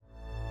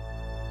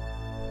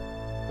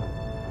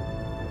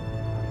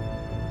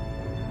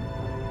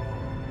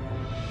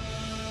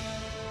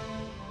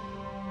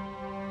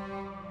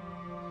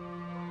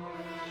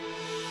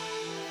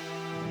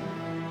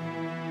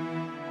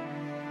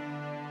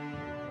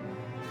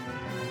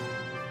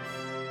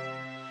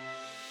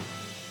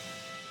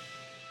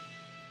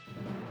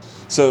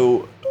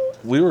So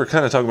we were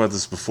kind of talking about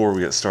this before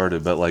we got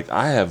started, but like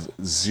I have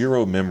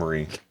zero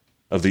memory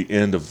of the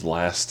end of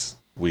last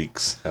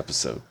week's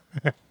episode.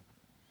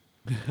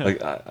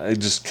 Like I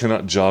just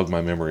cannot jog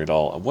my memory at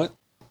all. What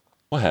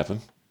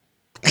happened?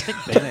 I think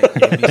Vanek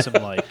gave me some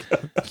like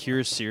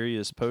cure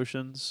serious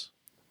potions.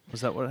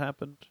 Was that what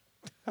happened?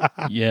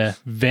 Yeah,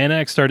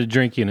 Vanek started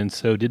drinking, and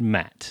so did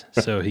Matt.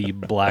 So he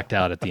blacked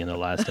out at the end of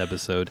the last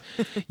episode.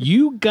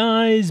 You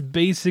guys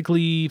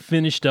basically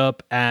finished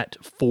up at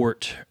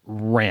Fort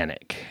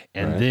Rannoch.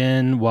 And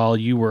then while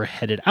you were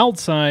headed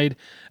outside,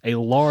 a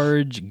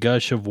large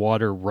gush of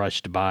water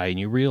rushed by, and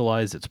you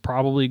realized it's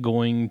probably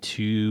going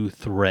to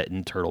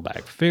threaten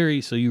Turtleback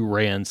Ferry. So you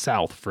ran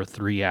south for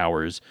 3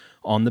 hours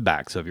on the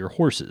backs of your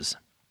horses.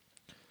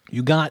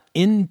 You got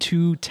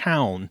into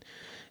town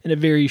in a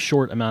very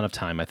short amount of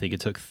time. I think it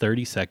took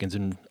 30 seconds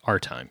in our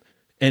time.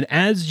 And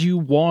as you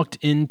walked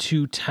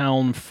into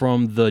town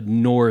from the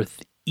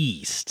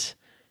northeast,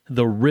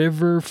 the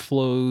river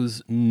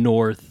flows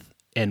north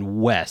and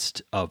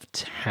west of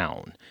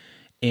town.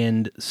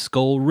 And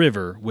Skull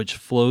River, which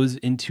flows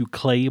into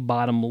Clay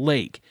Bottom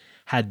Lake,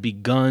 had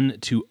begun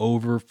to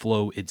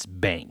overflow its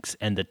banks,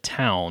 and the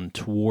town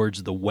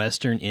towards the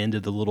western end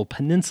of the little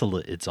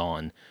peninsula it's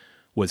on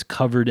was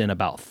covered in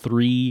about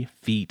 3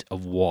 feet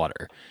of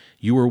water.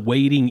 You were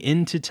wading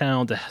into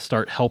town to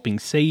start helping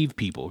save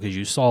people because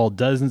you saw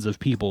dozens of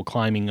people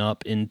climbing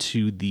up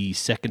into the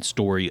second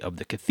story of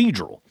the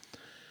cathedral.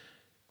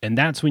 And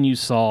that's when you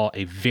saw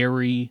a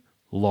very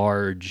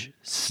large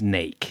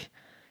snake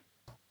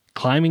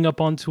climbing up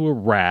onto a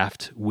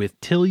raft with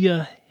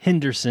Tilia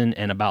Henderson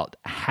and about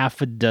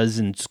half a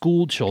dozen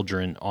school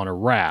children on a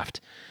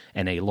raft.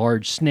 And a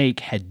large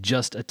snake had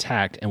just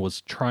attacked and was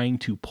trying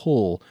to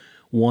pull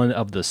one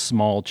of the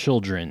small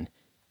children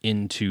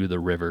into the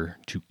river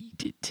to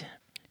eat it.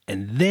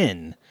 And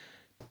then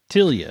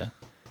Tilia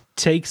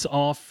takes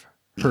off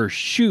her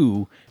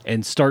shoe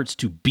and starts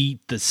to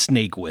beat the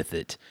snake with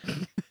it.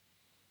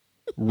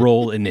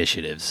 Roll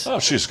initiatives. Oh,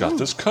 she's got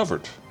this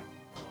covered.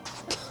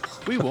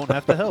 We won't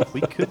have to help.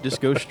 We could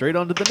just go straight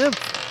onto the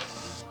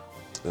nymph.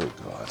 Oh,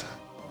 God.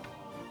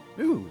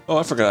 Ooh. Oh,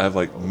 I forgot I have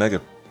like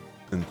mega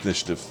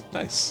initiative.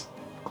 Nice.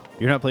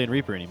 You're not playing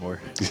Reaper anymore.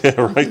 Yeah,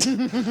 right.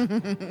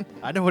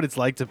 I know what it's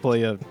like to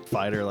play a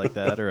fighter like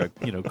that or a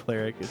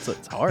cleric.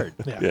 It's hard.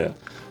 Yeah.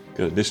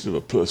 Got initiative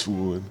of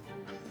 +1.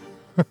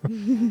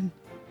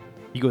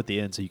 You go at the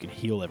end so you can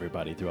heal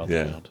everybody throughout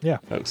the round. Yeah.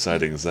 How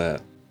exciting is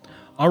that?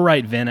 All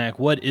right, Vanek,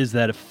 what is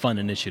that fun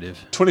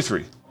initiative?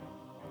 23.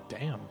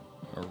 Damn.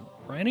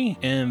 Alrighty,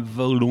 and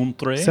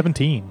Voluntre.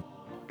 17.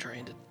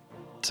 Trying to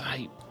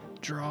type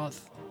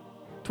Droth.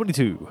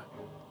 22.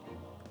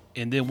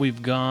 And then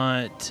we've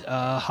got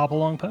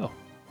Hopalong Poe.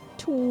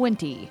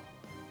 20.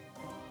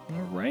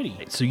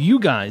 Alrighty. So you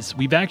guys,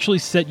 we've actually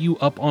set you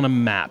up on a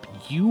map.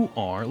 You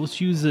are,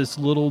 let's use this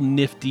little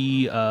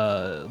nifty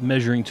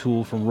measuring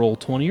tool from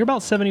Roll20. You're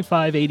about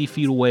 75, 80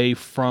 feet away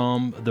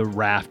from the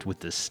raft with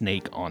the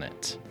snake on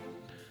it.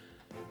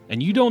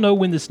 And you don't know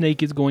when the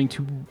snake is going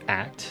to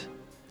act.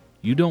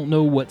 You don't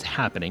know what's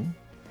happening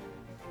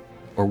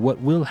or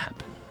what will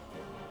happen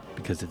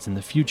because it's in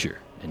the future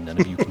and none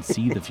of you can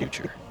see the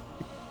future.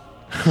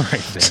 All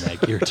right,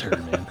 Vanek, your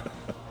turn, man.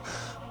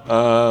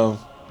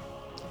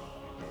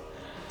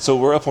 So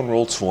we're up on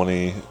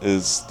Roll20.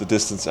 Is the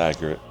distance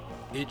accurate?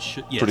 It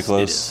should, yes, Pretty it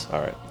close? is.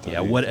 All right. Yeah,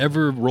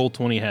 whatever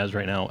Roll20 has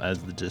right now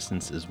as the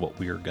distance is what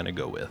we are going to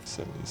go with.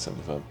 70,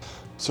 75.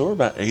 So we're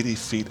about 80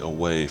 feet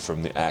away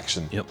from the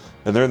action. Yep.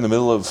 And they're in the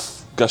middle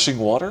of gushing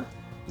water?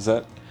 Is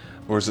that?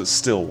 Or is it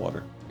still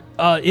water?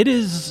 It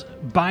is,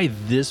 by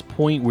this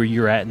point where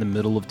you're at in the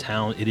middle of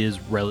town, it is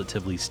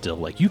relatively still.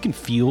 Like, you can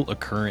feel a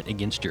current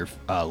against your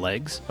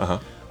legs.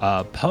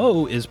 Uh-huh.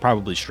 Poe is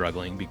probably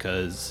struggling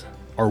because,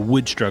 or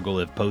would struggle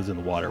if Poe's in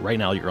the water. Right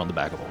now, you're on the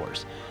back of a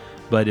horse.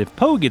 But if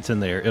Poe gets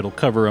in there, it'll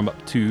cover him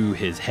up to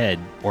his head,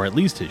 or at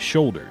least his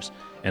shoulders,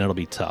 and it'll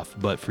be tough.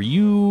 But for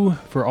you,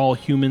 for all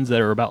humans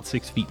that are about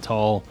 6 feet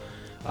tall,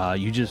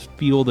 you just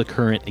feel the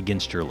current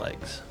against your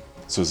legs.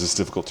 So is this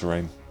difficult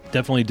terrain?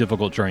 Definitely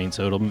difficult terrain,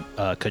 so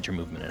it'll cut your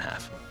movement in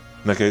half.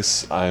 In that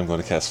case, I am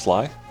going to cast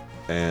Fly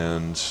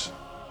and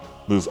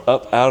move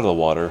up out of the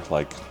water,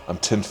 like I'm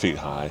 10 feet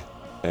high,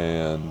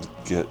 and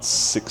get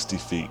 60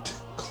 feet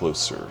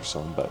closer.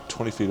 So I'm about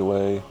 20 feet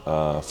away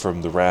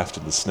from the raft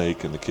and the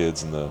snake and the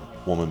kids and the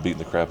woman beating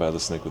the crap out of the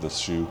snake with a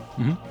shoe.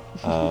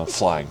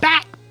 Flying.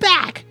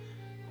 Back!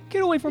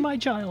 Get away from my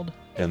child.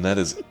 And that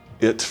is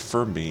it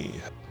for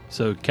me.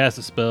 So cast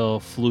a spell,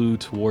 flew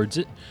towards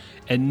it,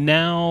 and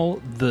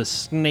now the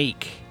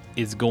snake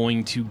is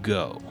going to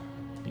go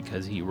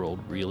because he rolled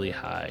really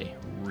high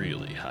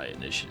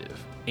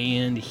initiative.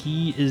 And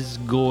he is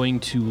going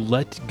to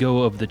let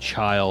go of the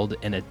child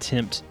and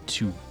attempt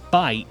to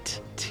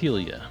bite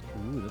Tilia.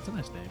 Ooh, that's a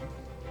nice name.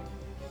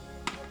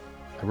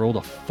 I rolled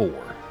a 4,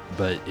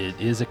 but it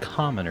is a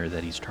commoner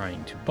that he's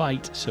trying to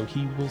bite, so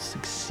he will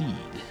succeed.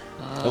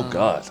 Oh,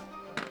 God.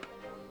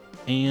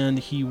 And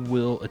he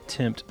will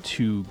attempt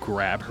to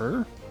grab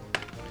her.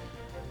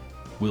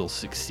 will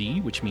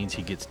succeed, which means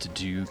he gets to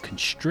do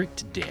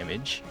constrict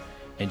damage,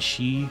 and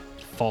she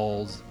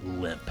falls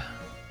limp.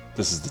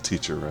 This is the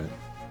teacher, right?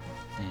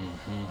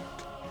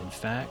 In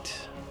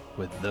fact,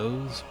 with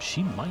those,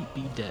 she might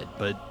be dead,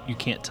 but you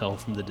can't tell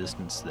from the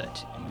distance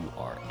that you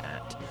are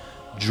at.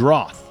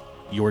 Droth,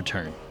 your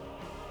turn.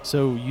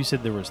 So you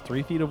said there was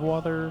 3 feet of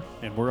water,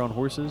 and we're on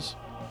horses?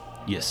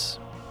 Yes.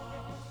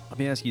 Let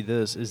me ask you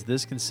this. Is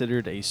this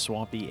considered a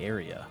swampy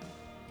area?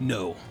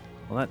 No.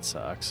 Well, that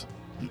sucks.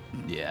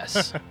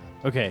 Yes.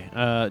 Okay,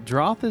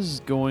 Droth is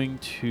going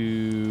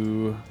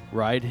to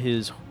ride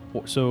his...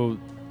 So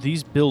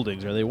these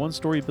buildings, are they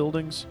one-story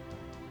buildings?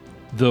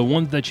 The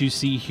ones that you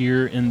see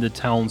here in the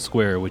town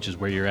square, which is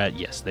where you're at,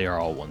 yes, they are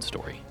all one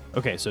story.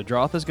 Okay, so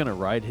Droth is going to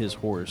ride his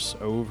horse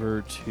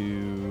over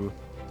to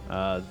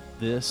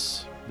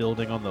this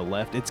building on the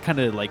left. It's kind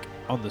of like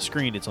on the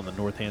screen, it's on the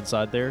north-hand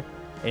side there,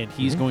 and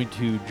he's going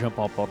to jump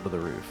up onto the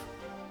roof.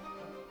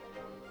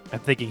 I'm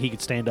thinking he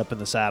could stand up in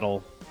the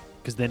saddle,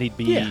 because then he'd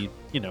be,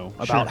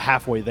 about Sure.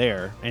 halfway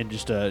there, and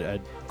just a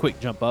quick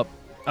jump up.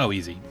 Oh,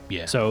 easy.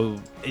 Yeah. So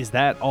is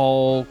that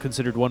all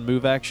considered one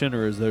move action,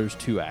 or is there's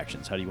 2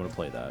 actions? How do you want to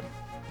play that?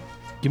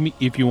 give me,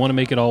 if you want to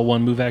make it all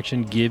one move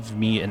action, give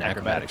me an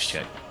acrobatics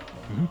check.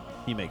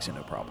 He makes it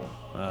no problem.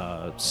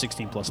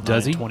 16 plus 9,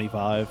 Does he?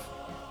 25.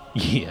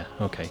 Yeah,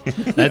 okay.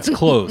 That's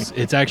close.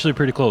 It's actually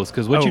pretty close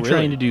because what Oh, you're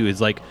trying really? to do is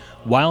like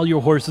while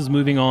your horse is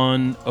moving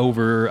on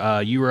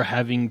over, you are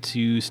having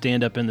to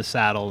stand up in the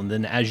saddle, and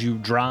then as you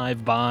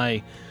drive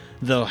by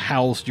the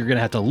house, you're going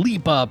to have to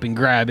leap up and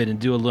grab it and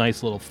do a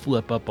nice little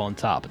flip up on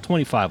top. A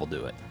 25 will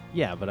do it.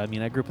 Yeah, but I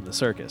mean, I grew up in the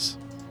circus.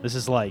 This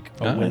is like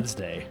a Uh-huh.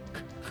 Wednesday.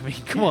 I mean,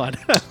 come on.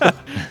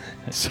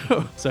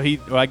 so he,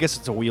 well, I guess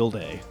it's a wheel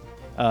day.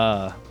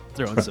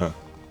 Throwing some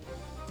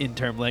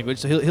in-term language.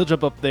 So he'll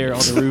jump up there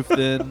on the roof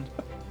then,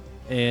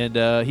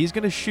 and he's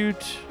going to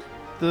shoot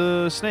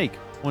the snake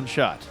one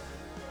shot.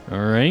 All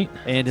right.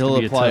 And It's he'll gonna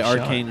be a apply tough shot.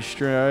 Arcane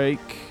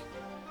Strike.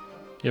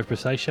 You have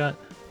precise shot?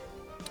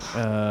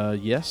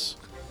 Yes.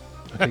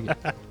 Okay, good.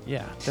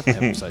 Yeah, definitely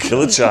have precise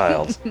Kill a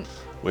child.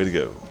 Way to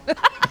go.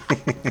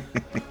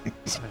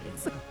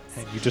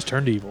 And you just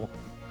turned evil.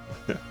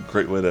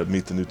 Great way to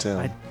meet the new town.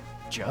 I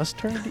just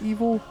turned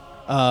evil.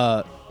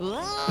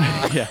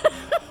 Yeah.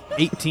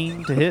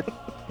 18 to hit.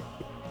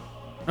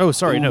 Oh,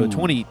 sorry, no, Ooh.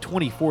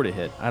 24 to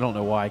hit. I don't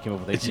know why I came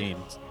up with 18.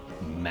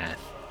 Math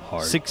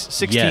hard.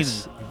 16.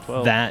 Yes,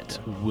 12. that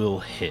will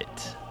hit.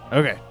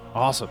 Okay,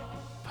 awesome.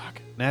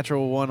 Fuck.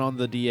 Natural 1 on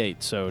the D8,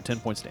 so 10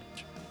 points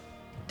damage.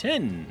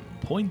 10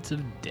 points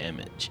of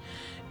damage.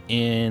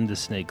 And the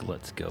snake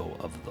lets go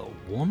of the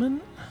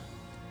woman.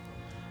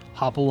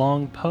 Hop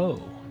along,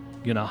 Poe.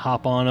 You gonna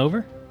hop on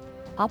over?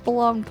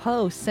 Hopalong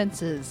Poe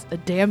senses a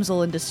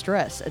damsel in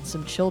distress and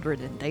some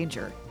children in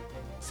danger.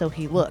 So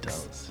he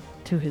looks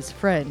to his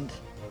friend,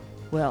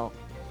 well,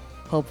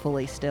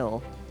 hopefully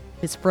still,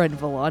 his friend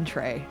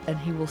Volantre, and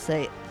he will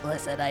say,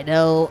 "Listen, I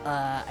know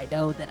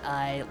that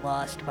I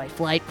lost my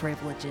flight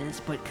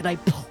privileges, but could I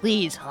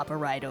please hop a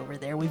ride over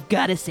there? We've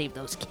got to save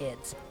those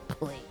kids,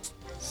 please."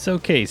 So,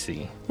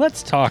 Casey,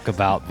 let's talk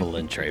about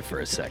Valentre for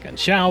a second,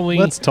 shall we?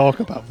 Let's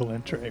talk about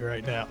Valentre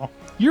right now.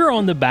 You're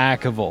on the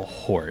back of a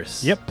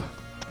horse. Yep,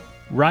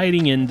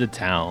 Riding into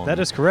town. that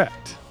is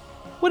correct.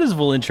 What does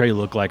Valentre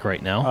look like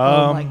right now?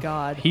 Oh my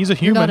god. He's a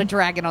You're not a human.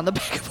 dragon on the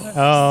back of a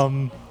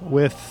horse.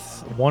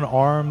 With one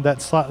arm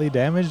that's slightly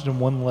damaged and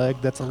one leg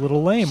that's a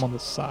little lame on the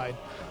side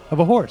of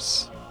a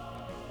horse.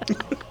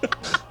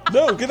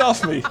 No, get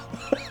off me.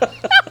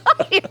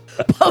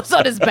 Poe's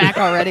on his back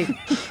already,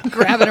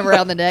 grabbing him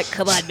around the neck.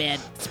 Come on, man.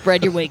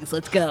 Spread your wings.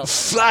 Let's go.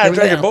 Fly, Here we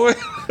dragon go. boy.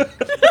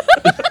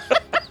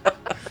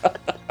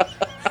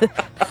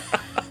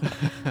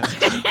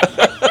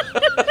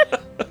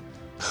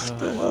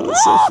 Wow,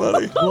 that's so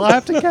funny. Will I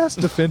have to cast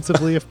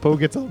defensively if Poe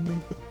gets on me?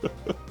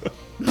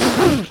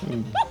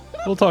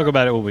 We'll talk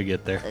about it when we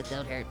get there.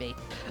 Don't hurt me.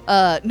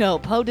 No,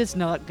 Poe does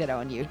not get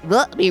on you.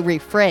 Let me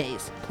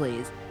rephrase,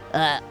 please.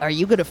 Are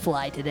you gonna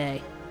fly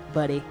today,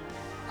 buddy?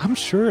 I'm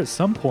sure at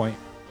some point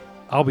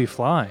I'll be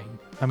flying.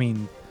 I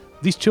mean,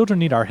 these children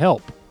need our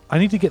help. I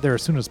need to get there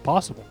as soon as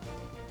possible.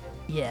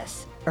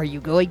 Yes. Are you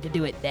going to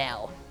do it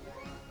now?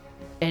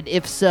 And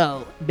if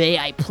so, may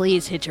I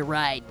please hitch a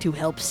ride to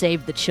help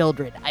save the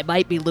children? I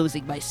might be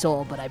losing my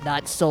soul, but I'm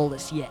not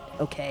soulless yet,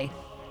 okay?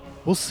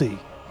 We'll see.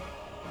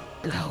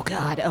 Oh,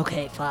 God.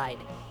 Okay, fine.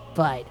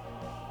 Fine.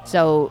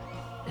 So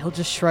he'll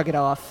just shrug it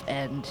off,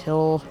 and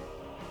he'll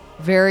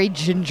very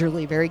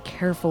gingerly, very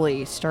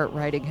carefully start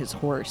riding his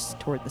horse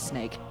toward the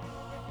snake.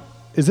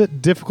 Is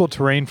it difficult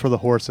terrain for the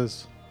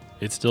horses?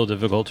 It's still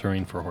difficult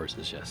terrain for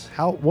horses, yes.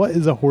 What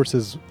is a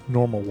horse's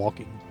normal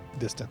walking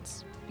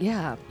distance?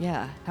 Yeah.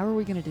 How are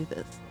we going to do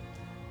this?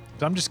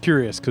 I'm just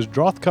curious because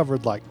Droth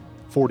covered like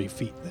 40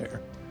 feet there.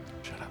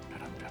 Shut up.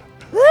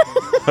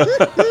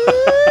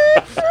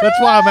 That's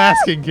why I'm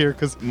asking here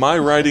because My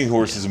riding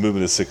horse's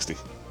movement is 60.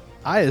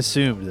 I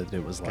assumed that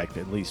it was like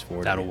at least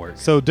 40. That'll work.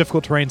 so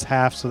difficult terrain's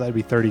half, so that'd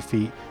be 30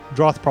 feet.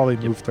 Droth probably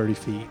moved 30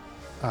 feet.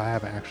 I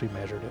haven't actually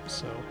measured it,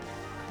 so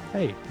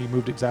hey, he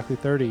moved exactly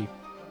 30.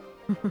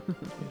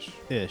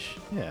 Ish.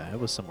 Yeah, it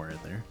was somewhere in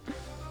there.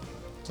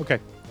 Okay.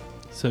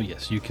 So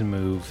yes, you can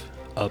move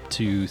up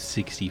to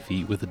 60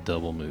 feet with a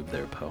double move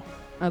there, Poe.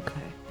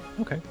 Okay.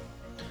 Okay.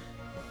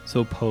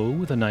 So Poe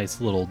with a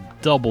nice little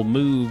double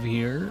move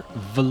here.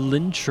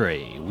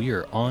 Valentre, we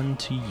are on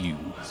to you.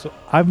 So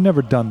I've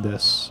never done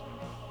this.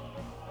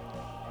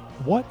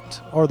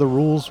 What are the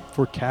rules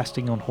for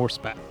casting on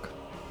horseback?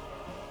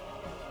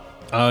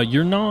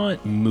 You're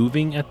not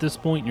moving at this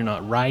point. You're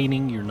not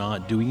riding. You're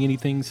not doing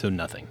anything. So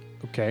nothing.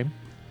 Okay.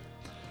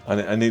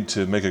 I need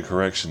to make a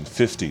correction.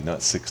 50,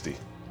 not 60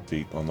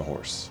 feet on the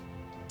horse.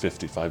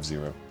 50.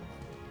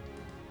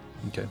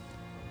 Okay.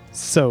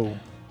 So,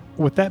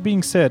 with that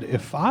being said,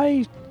 if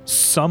I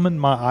summon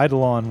my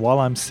Eidolon while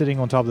I'm sitting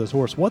on top of this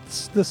horse,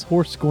 what's this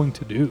horse going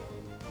to do?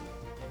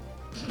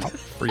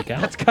 Freak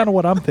That's out. kind of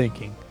what I'm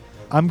thinking.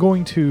 I'm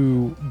going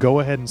to go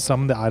ahead and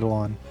summon the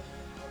Eidolon,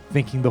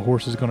 thinking the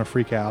horse is going to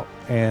freak out,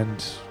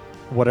 and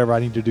whatever I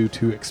need to do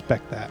to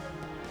expect that.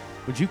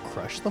 Would you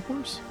crush the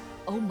horse?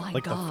 Oh my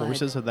Like god. the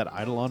forces of that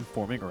Eidolon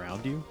forming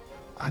around you?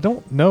 I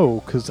don't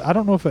know, because I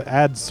don't know if it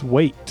adds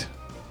weight.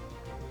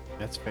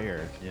 That's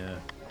fair, yeah.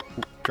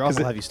 Droth Is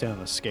will it- have you stand on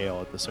a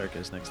scale at the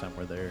circus next time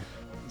we're there.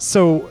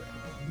 So,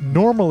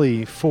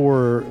 normally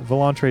for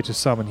Volantre to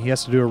summon, he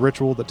has to do a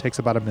ritual that takes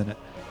about a minute.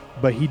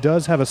 But he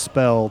does have a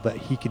spell that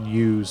he can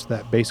use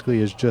that basically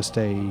is just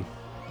a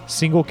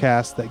single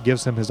cast that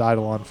gives him his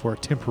Eidolon for a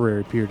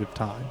temporary period of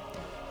time.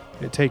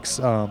 It takes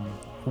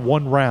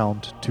 1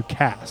 round to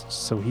cast,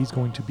 so he's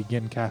going to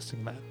begin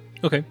casting that.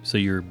 Okay. So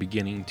you're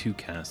beginning to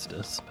cast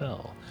a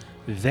spell.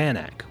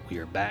 Vanak, we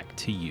are back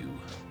to you.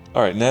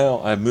 All right, now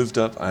I've moved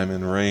up. I'm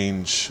in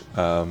range.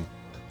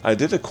 I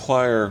did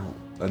acquire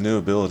a new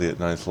ability at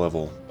 9th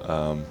level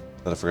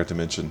that I forgot to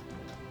mention.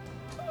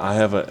 I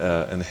have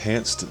an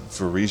enhanced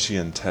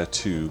Varisian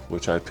tattoo,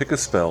 which I pick a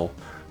spell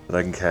that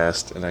I can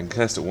cast, and I can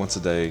cast it once a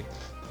day,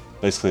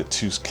 basically at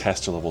 2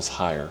 caster levels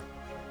higher.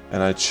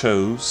 And I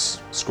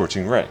chose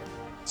Scorching Ray.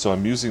 So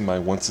I'm using my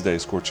once a day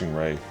Scorching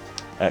Ray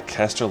at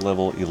caster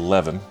level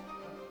 11,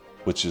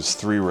 which is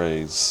 3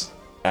 rays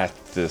at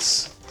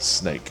this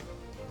snake.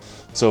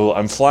 So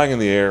I'm flying in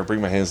the air,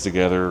 bring my hands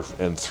together,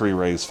 and 3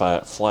 rays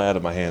fly out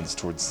of my hands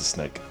towards the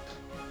snake.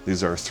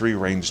 These are 3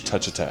 ranged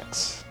touch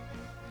attacks.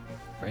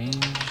 Range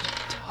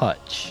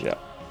touch. Yeah.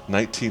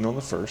 19 on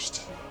the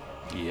first,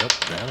 Yep,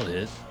 that'll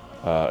hit.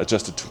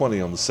 adjusted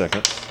 20 on the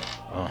second,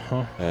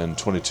 Uh-huh. and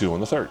 22 on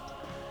the third.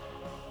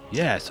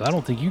 Yeah, so I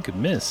don't think you could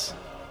miss.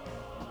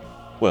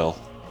 Well,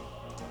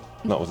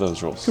 not with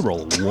those rolls. You could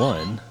roll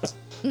 1.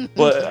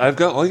 Well, I've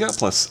only got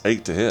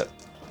 +8 to hit.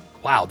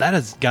 Wow, that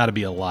has got to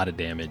be a lot of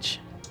damage.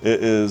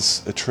 It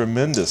is a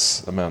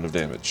tremendous amount of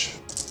damage.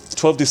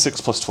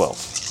 12d6 plus 12.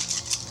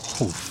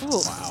 Oof.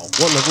 Wow.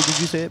 What level did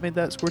you say it made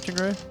that Scorching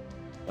Ray?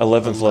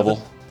 11th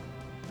level.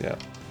 Yeah.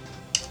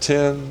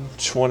 10,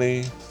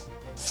 20,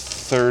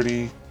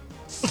 30,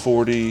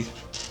 40,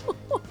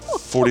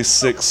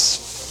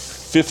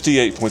 46,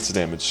 58 points of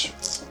damage.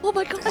 Oh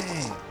my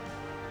god.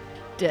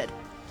 Dead.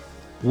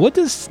 What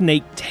does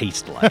snake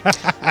taste like?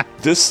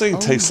 This thing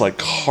tastes like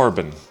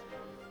carbon.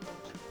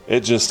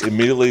 It just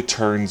immediately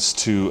turns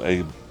to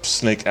a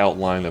snake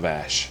outline of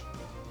ash.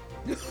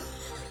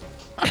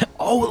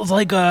 Oh, it's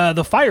like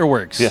the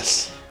fireworks.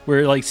 Yes. Where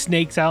it like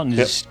snakes out and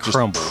Yep, just just-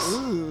 crumbles.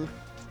 Ooh.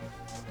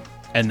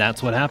 And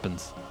that's what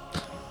happens.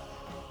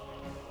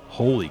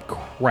 Holy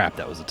crap,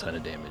 that was a ton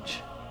of damage.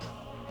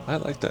 I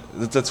like that.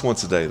 That's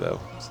once a day, though.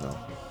 So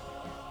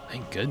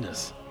Thank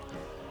goodness.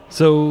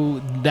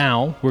 So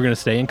now we're going to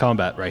stay in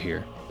combat right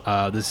here.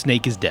 The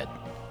snake is dead.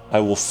 I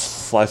will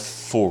fly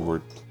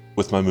forward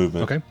with my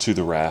movement Okay. to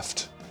the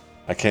raft.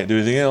 I can't do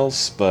anything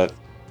else, but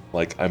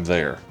like I'm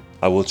there.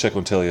 I will check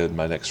on Telia in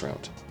my next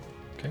round.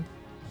 Okay.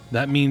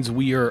 That means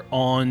we are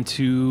on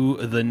to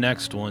the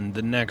next one.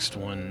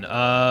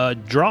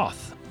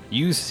 Droth,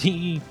 you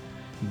see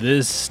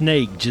this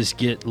snake just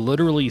get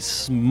literally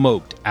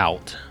smoked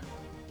out.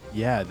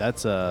 Yeah,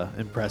 that's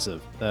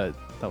impressive. That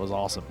was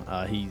awesome.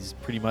 He's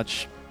pretty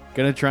much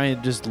gonna try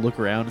and just look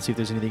around and see if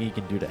there's anything he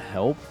can do to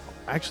help.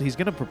 Actually, he's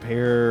gonna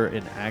prepare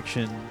an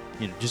action.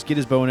 Just get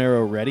his bow and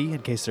arrow ready in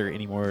case there are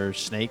any more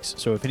snakes.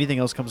 So if anything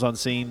else comes on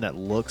scene that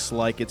looks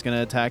like it's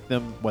gonna attack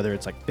them, whether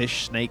it's like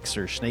fish snakes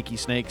or snaky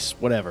snakes,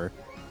 whatever,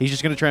 he's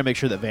just gonna try and make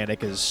sure that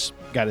Vanek has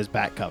got his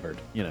back covered.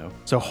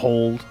 So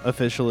hold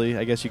officially,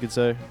 I guess you could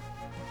say.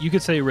 You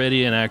could say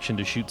ready in action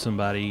to shoot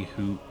somebody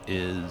who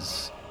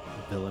is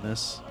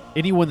Villainous.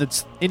 Anyone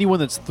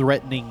that's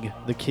threatening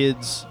the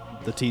kids,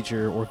 the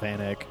teacher, or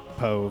Vanek,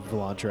 Poe,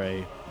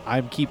 Volantre.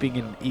 I'm keeping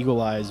an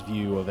eagle eyes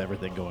view of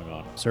everything going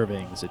on,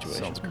 surveying the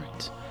situation. sounds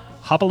great.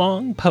 Hop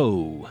along,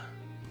 Poe.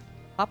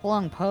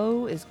 Hopalong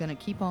Poe is going to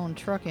keep on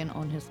trucking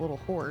on his little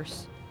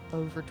horse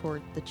over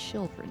toward the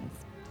children.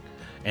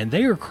 And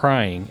they are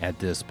crying at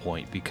this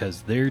point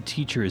because their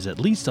teacher is at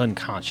least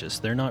unconscious.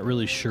 They're not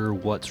really sure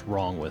what's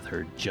wrong with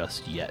her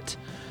just yet.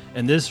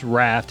 And this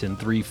raft in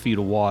 3 feet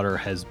of water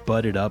has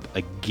butted up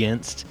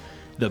against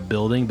the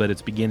building, but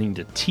it's beginning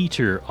to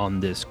teeter on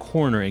this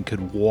corner and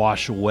could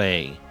wash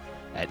away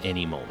at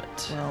any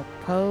moment. Well,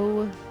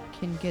 Poe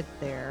can get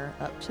there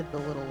up to the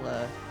little,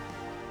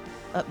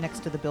 up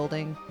next to the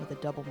building with a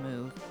double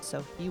move.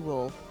 So he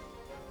will,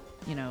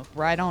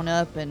 ride on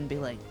up and be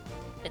like,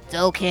 It's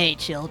okay,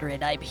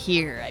 children. I'm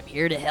here. I'm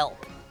here to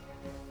help.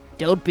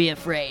 Don't be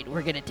afraid.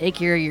 We're going to take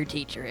care of your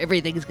teacher.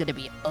 Everything's going to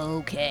be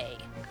okay.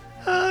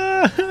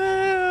 What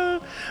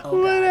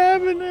God.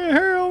 happened to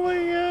her? Oh my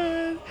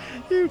god!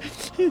 It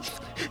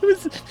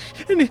was,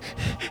 and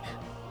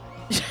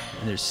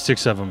there's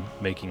 6 of them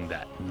making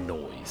that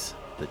noise,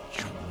 the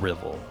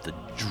drivel, the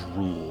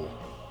drool.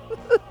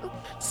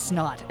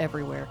 snot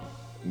everywhere.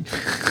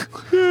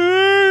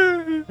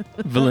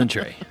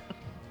 Valentre.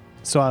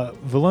 So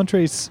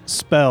Valentre's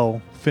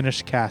spell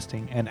finished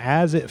casting, and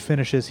as it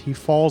finishes, he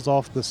falls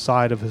off the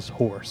side of his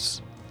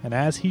horse. And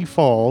as he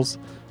falls,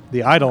 the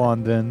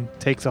Eidolon then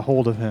takes a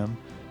hold of him,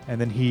 and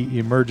then he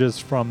emerges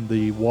from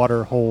the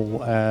water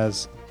hole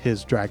as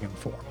his dragon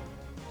form.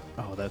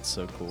 Oh, that's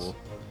so cool.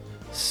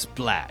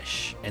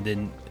 Splash. And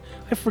then,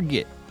 I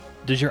forget,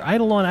 does your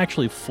Eidolon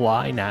actually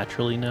fly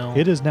naturally now?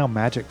 It is now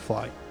magic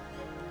flight.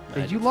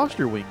 Hey, you lost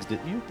your wings,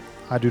 didn't you?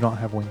 I do not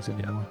have wings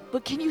anymore.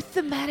 But can you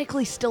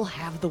thematically still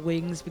have the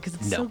wings? Because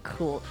it's No. so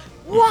cool.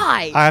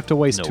 Why? I have to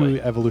waste No 2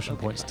 way. evolution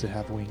points to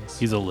have wings.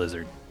 He's a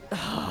lizard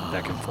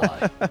that can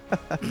fly.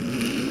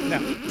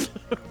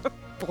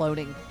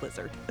 Floating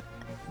lizard.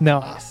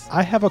 Now, Yes.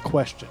 I have a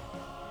question.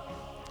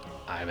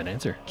 I have an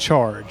answer.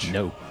 Charge.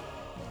 No.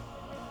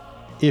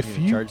 If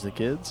You you charge the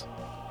kids?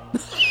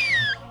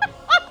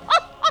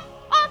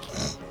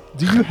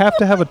 do you have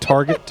to have a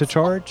target to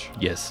charge?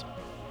 Yes.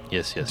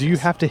 Yes, yes. Do you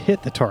yes. have to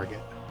hit the target?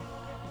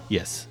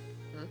 Yes.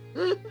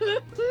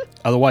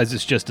 Otherwise,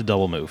 it's just a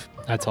double move.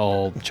 That's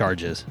all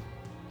charge is.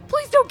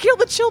 Please don't kill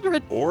the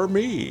children. Or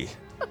me.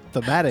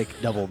 Thematic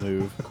double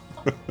move.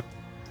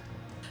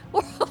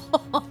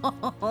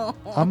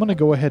 I'm going to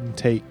go ahead and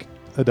take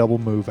a double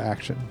move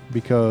action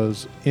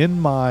because in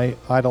my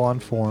Eidolon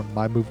form,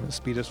 my movement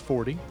speed is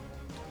 40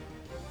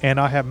 and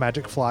I have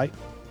magic flight.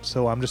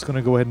 So I'm just going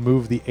to go ahead and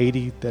move the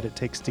 80 that it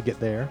takes to get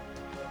there,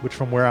 which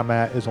from where I'm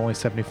at is only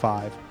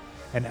 75.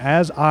 And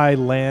as I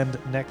land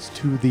next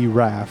to the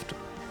raft,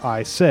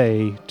 I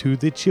say to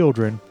the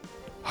children,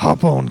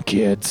 "Hop on,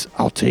 kids.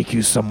 I'll take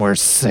you somewhere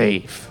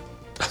safe."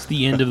 It's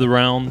the end of the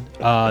round.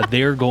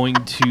 They're going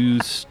to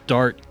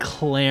start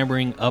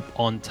clambering up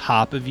on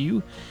top of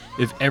you.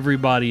 If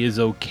everybody is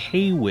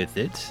okay with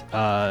it,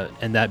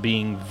 and that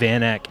being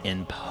Vanak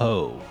and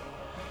Poe.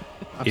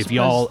 I'm If surprised-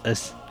 y'all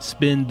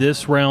spend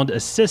this round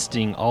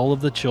assisting, all of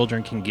the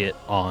children can get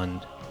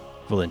on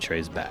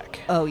Valentre's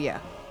back. Oh, yeah.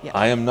 Yeah.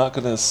 I am not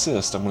going to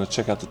assist. I'm going to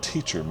check out the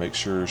teacher, make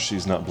sure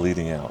she's not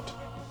bleeding out.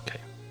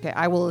 Okay,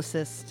 I will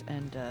assist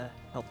and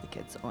help the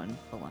kids on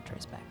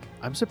Elantre's back.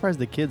 I'm surprised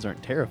the kids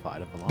aren't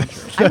terrified of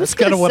Elantra. I was That's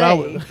kind of gonna what I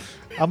say. would.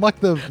 I'm like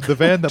the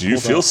van that Do you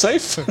pulled feel up.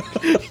 safe?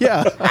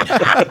 yeah.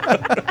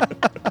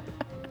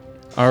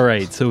 All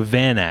right, so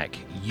Vanak,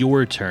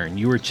 your turn.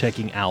 You are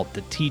checking out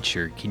the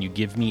teacher. Can you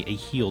give me a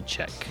heal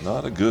check?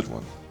 Not a good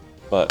one,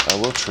 but I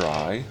will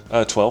try.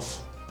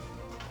 12.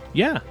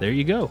 Yeah, there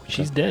you go.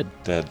 She's dead.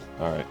 Dead.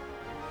 All right.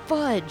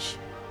 Fudge.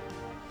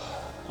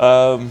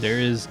 There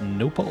is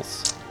no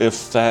pulse.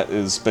 If that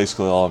is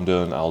basically all I'm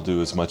doing, I'll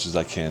do as much as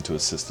I can to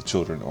assist the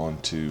children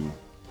onto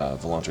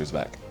Valentre's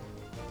back.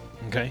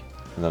 Okay.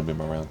 And that'll be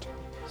my round.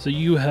 So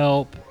you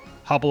help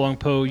Hopalong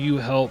Poe, you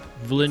help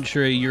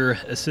Valentre. You're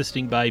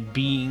assisting by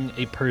being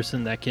a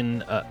person that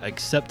can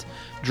accept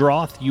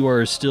Droth. You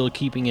are still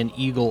keeping an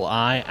eagle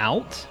eye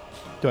out.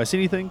 Do I see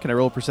anything? Can I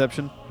roll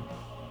perception?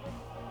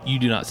 You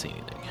do not see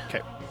anything.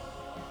 Okay.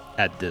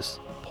 At this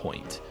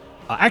point.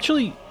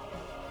 Actually,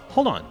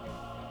 hold on.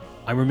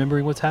 I'm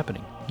remembering what's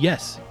happening.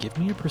 Yes, give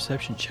me a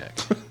perception check.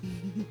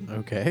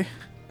 Okay.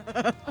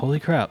 Holy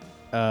crap.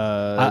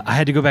 I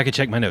had to go back and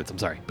check my notes. I'm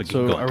sorry. But keep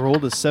So going. I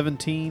rolled a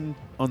 17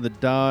 on the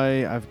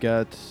die. I've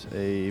got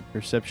a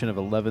perception of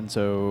 11,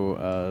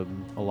 so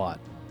a lot.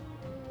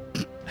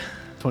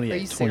 28. Are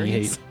you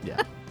serious? 28.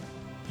 Yeah.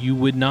 You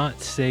would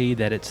not say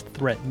that it's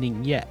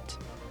threatening yet,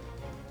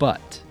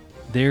 but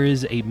there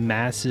is a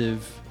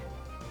massive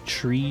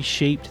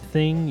tree-shaped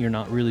thing, you're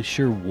not really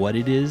sure what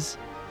it is,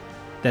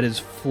 that is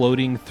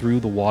floating through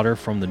the water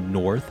from the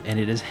north, and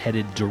it is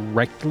headed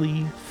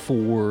directly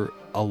for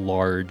a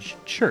large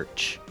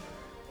church.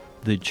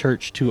 The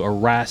church to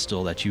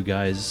Erastil that you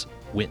guys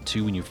went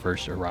to when you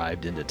first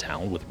arrived into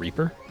town with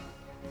Reaper.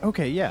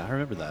 Okay, yeah, I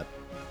remember that.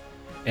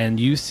 And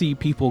you see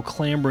people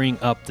clambering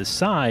up the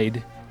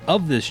side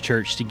of this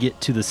church to get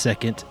to the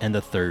second and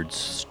the third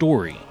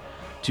story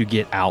to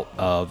get out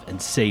of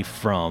and safe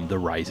from the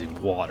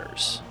rising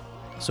waters.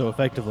 So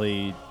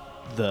effectively,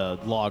 the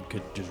log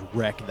could just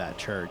wreck that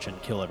church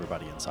and kill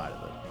everybody inside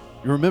of it.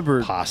 You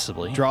remember,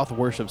 Possibly. Droth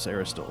worships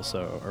Erastil,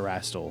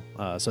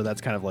 so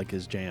that's kind of like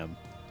his jam.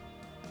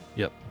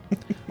 Yep.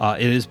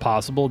 It is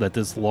possible that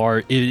this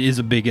large, it is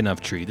a big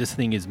enough tree. This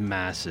thing is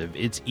massive.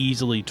 It's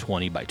easily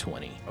 20 by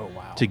 20 Oh,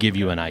 wow. to give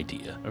you an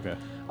idea. Okay.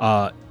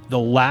 The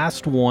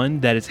last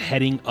one that is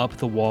heading up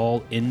the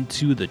wall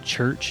into the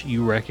church,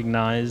 you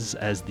recognize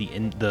as the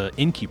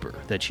innkeeper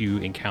that you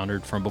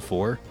encountered from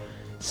before.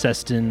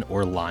 Seston,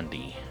 or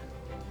Londi.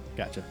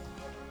 Gotcha.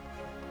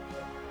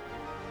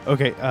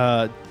 Okay,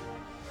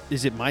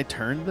 is it my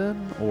turn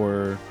then,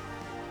 or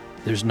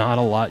There's not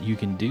a lot you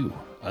can do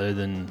other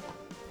than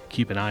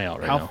keep an eye out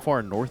right how now.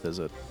 far north is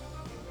it?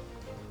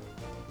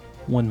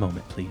 One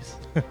moment, please.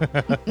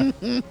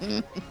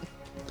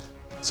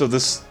 So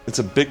it's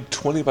a big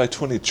 20 by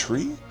 20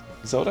 tree?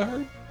 Is that what I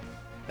heard?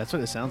 That's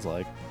what it sounds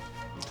like.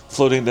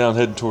 Floating down,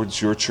 heading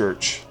towards your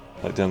church,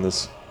 like down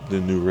the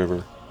new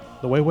river.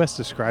 The way Wes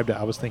described it,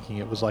 I was thinking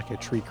it was like a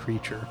tree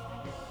creature.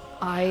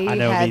 I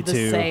know, me had the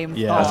too. same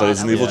Yeah. I thought. thought it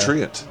was an evil Yeah.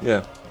 treant.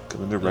 Yeah,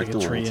 coming to wreck Like the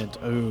a world. treant.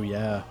 Oh,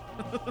 yeah.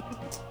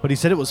 But he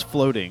said it was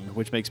floating,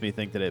 which makes me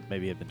think that it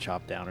maybe had been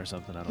chopped down or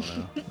something. I don't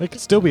know. It could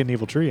still be an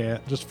evil tree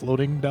ant just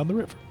floating down the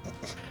river.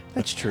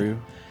 That's true.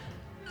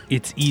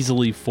 It's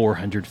easily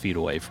 400 feet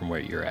away from where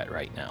you're at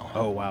right now.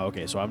 Oh, wow.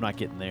 Okay, so I'm not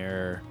getting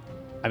there.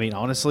 I mean,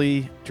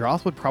 honestly,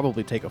 Droth would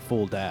probably take a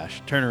full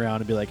dash, turn around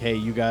and be like, hey,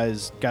 you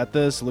guys got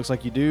this? It looks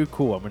like you do?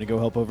 Cool, I'm going to go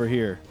help over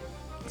here.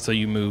 So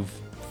you move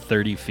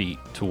 30 feet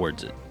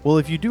towards it. Well,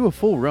 if you do a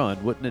full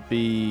run, wouldn't it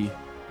be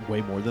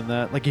way more than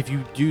that? Like, if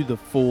you do the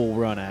full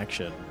run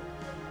action.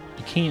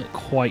 You can't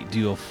quite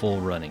do a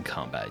full run in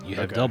combat. You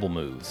have Okay. double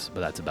moves,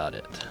 but that's about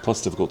it.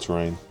 Plus difficult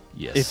terrain.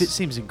 Yes. If it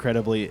seems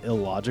incredibly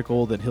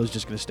illogical, then he's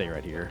just going to stay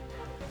right here.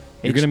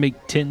 You're going to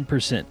make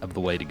 10% of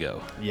the way to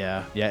go.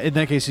 Yeah. In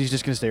that case, he's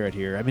just going to stay right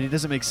here. I mean, it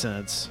doesn't make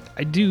sense.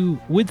 I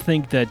would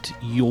think that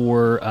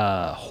your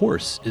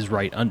horse is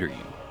right under you,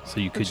 so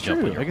you could That's jump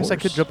true. on your I guess horse.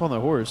 I could jump on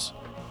the horse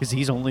because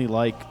he's only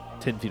like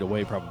 10 feet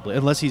away, probably,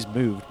 unless he's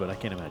moved. But I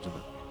can't imagine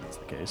that that's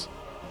the case.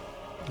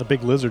 The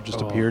big lizard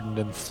just Oh. appeared and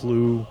then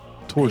flew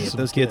towards Hey, if some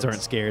those kids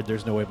aren't scared,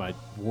 there's no way my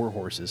war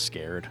horse is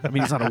scared. I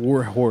mean, he's not a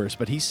war horse,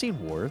 but he's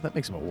seen war. That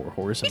makes him a war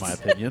horse, in my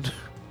opinion.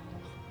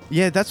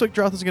 Yeah, that's what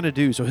Droth is going to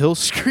do. So he'll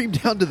scream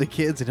down to the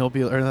kids, and he'll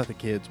be, or not the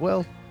kids.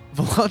 Well,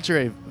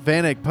 Volantre,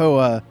 Vanek,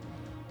 Poa,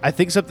 I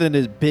think something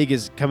as big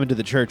is coming to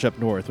the church up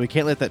north. We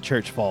can't let that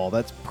church fall.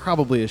 That's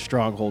probably a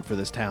stronghold for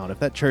this town. If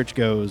that church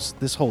goes,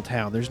 this whole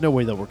town, there's no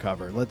way they'll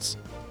recover.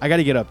 I got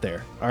to get up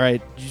there. All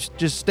right,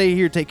 just stay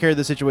here, take care of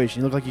the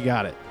situation. You look like you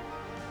got it.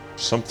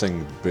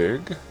 Something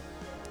big?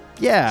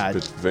 Yeah,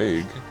 It's a bit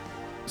vague.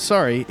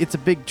 sorry, it's a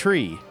big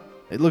tree.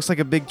 It looks like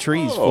a big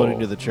tree is floating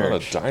to the Not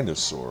church. a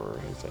dinosaur or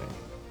anything.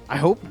 I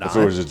hope not. If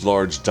there was a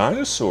large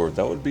dinosaur,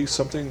 that would be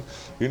something,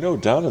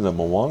 down in the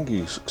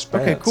Mwangi expanse.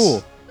 Okay,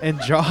 cool. And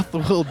Joth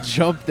will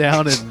jump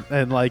down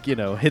and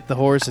hit the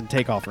horse and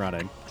take off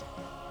running.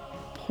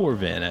 Poor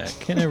Vanek.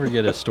 Can't ever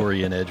get a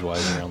story in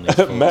edgewise around these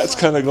folks. Matt's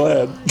kind of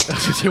glad.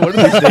 One of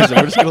these days,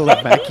 we're just going to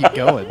let Matt keep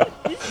going.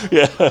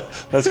 Yeah,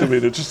 that's going to be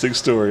an interesting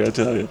story, I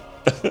tell you.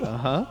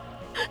 Uh-huh.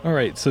 All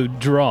right, so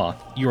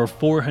Droth, you're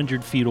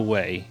 400 feet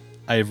away.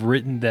 I have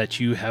written that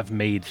you have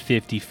made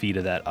 50 feet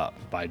of that up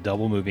by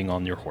double moving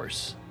on your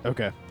horse.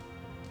 Okay.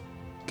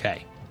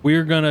 Okay.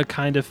 We're going to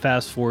kind of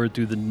fast forward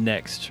through the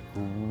next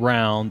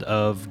round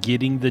of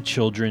getting the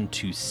children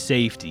to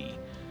safety.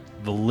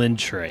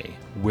 Valentre,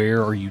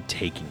 where are you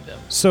taking them?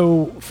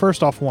 So,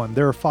 first off,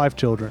 there are 5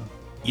 children.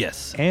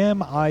 Yes.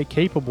 Am I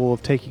capable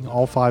of taking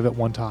all 5 at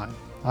one time?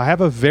 I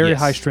have a very Yes.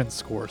 high strength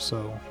score,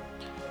 so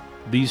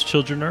These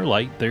children are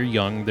light. They're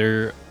young.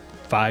 They're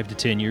 5 to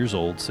 10 years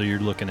old. So you're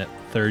looking at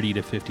 30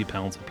 to 50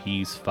 pounds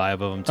apiece.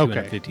 5 of them,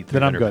 250,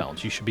 then I'm 300 good.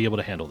 pounds. You should be able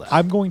to handle that.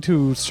 I'm going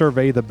to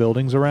survey the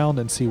buildings around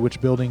and see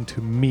which building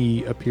to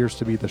me appears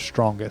to be the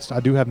strongest. I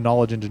do have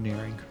knowledge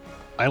engineering.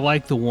 I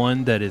like the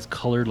one that is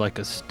colored like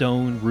a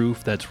stone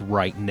roof that's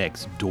right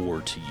next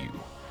door to you.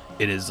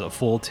 It is a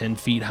full 10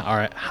 feet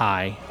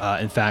high.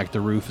 In fact,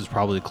 the roof is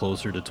probably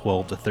closer to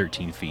 12 to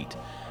 13 feet.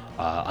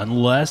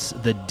 Unless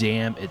the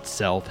dam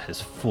itself has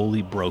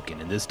fully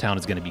broken, and this town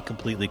is going to be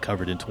completely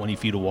covered in 20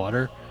 feet of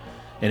water.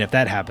 And if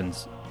that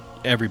happens,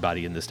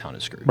 everybody in this town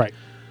is screwed. Right.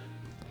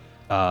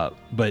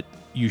 But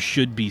you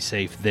should be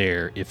safe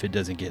there if it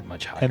doesn't get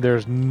much higher. And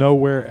there's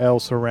nowhere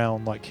else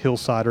around like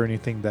hillside or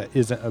anything that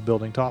isn't a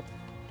building top.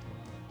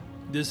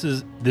 This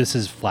is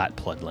flat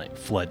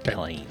flood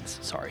plains.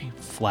 Sorry,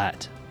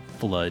 flat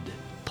flood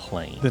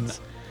plains. Then-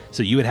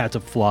 So you would have to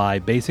fly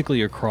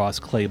basically across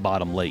Clay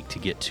Bottom Lake to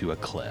get to a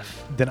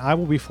cliff. Then I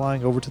will be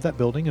flying over to that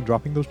building and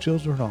dropping those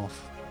children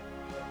off.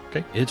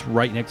 Okay, it's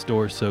right next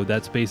door, so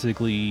that's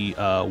basically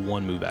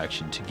one move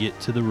action to get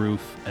to the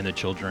roof, and the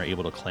children are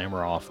able to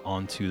clamber off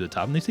onto the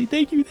top. And they say,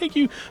 "Thank you, thank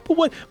you." But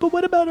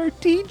what about our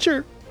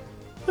teacher?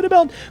 What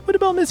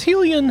about Miss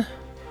Helion?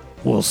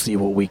 We'll see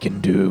what we can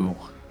do.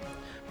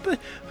 But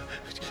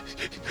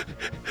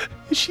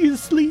is she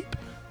asleep?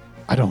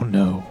 I don't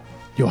know.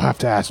 You'll have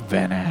to ask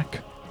Vanak.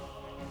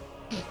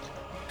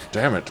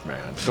 Damn it,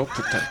 man. Don't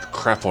put that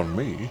crap on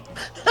me.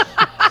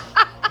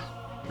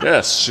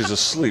 Yes, she's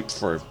asleep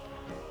forever.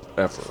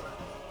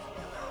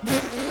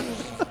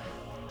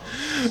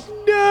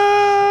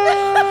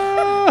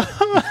 No.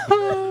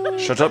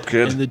 Shut up,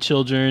 kid. And the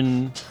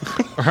children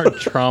are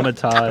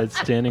traumatized,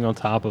 standing on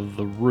top of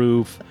the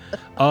roof.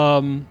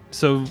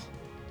 So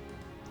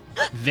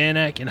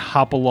Vanek and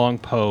Hopalong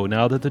Poe,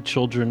 now that the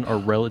children are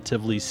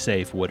relatively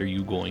safe, what are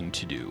you going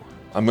to do?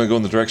 I'm going to go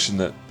in the direction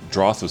that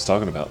Droth was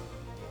talking about.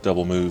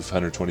 Double move,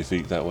 120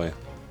 feet that way.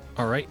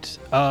 All right.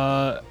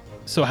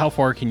 So how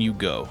far can you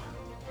go?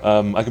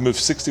 I can move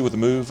 60 with a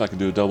move. I can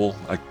do a double.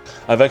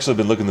 I've actually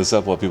been looking this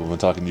up while people have been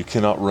talking. You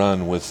cannot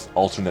run with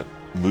alternate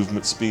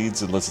movement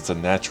speeds unless it's a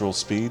natural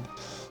speed.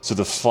 So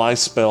the fly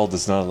spell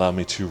does not allow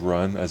me to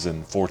run, as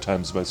in 4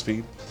 times my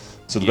speed.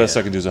 So the best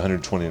I can do is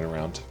 120 in a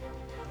round.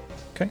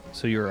 Okay.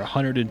 So you're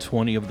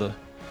 120 of the.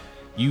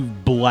 You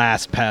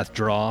blast past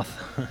Droth.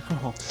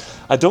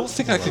 I don't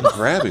think I can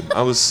grab him.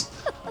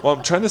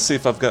 I'm trying to see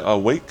if I've got a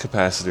weight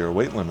capacity or a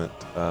weight limit.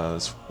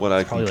 Is what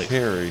I can Probably like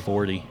carry.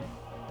 40.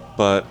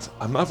 But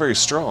I'm not very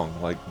strong.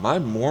 Like my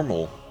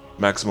normal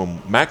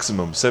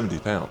maximum 70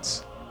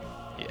 pounds.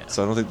 Yeah.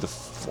 So I don't think the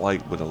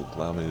flight would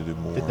allow me to do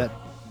more. Did that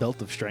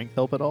belt of strength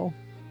help at all?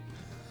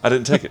 I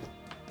didn't take it,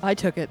 I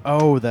took it.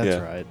 Oh, that's Yeah.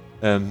 right.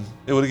 and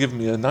it would have given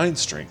me a 9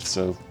 strength.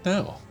 So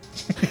no.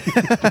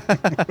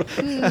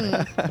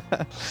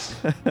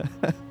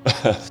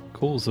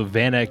 Cool. So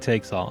Vanek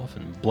takes off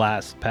and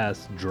blasts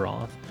past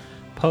Droth.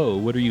 Poe,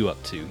 what are you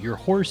up to? Your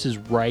horse is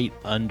right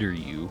under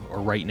you, or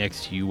right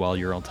next to you while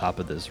you're on top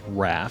of this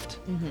raft.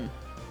 Mm-hmm.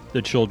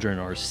 The children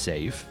are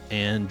safe,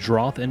 and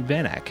Droth and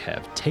Vanek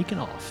have taken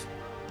off.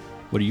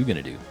 What are you going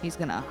to do? He's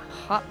gonna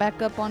hop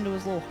back up onto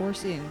his little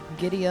horsey and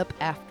giddy up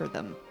after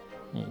them.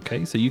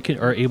 Okay, so you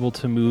are able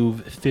to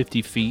move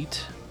 50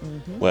 feet.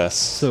 Wes,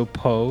 So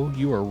Poe,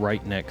 you are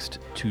right next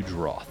to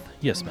Droth.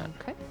 Yes, Matt.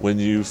 Okay. when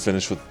you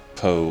finish with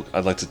Poe,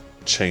 I'd like to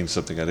change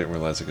something I didn't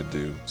realize I could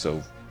do.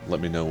 So let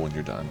me know when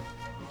you're done.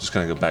 Just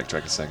kind of go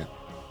backtrack a second.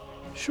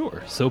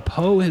 Sure. So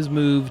Poe has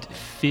moved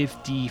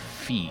 50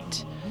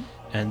 feet,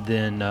 and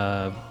then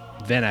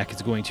Vanek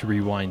is going to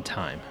rewind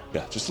time.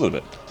 Yeah, just a little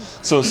bit.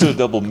 So instead of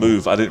double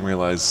move, I didn't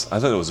realize. I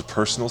thought it was a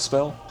personal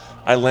spell.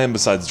 I land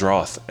beside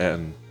Droth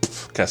and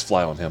cast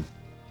fly on him.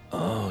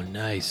 Oh,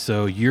 nice.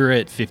 So you're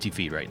at 50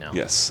 feet right now.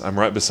 Yes, I'm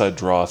right beside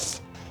Droth,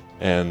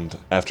 and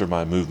after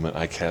my movement,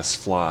 I cast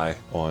fly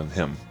on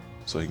him,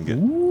 so he can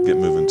get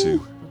moving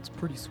too. That's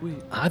pretty sweet.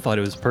 I thought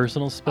it was a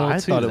personal spell I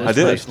too. thought it was I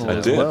did. personal I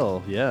as did.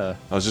 well. Yeah.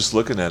 I was just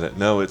looking at it.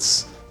 No,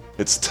 it's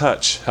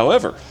touch.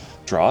 However,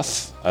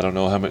 Droth, I don't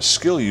know how much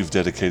skill you've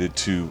dedicated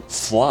to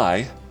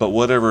fly, but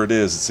whatever it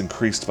is, it's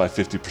increased by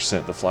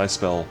 50%. The fly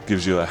spell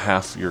gives you a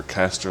half your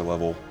caster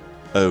level.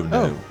 Oh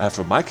no, half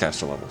of my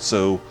caster level.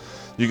 So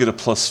you get a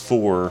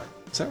 +4.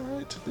 Is that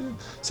right?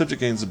 Subject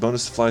gains a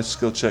bonus to fly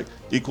skill check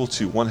equal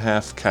to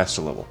 1/2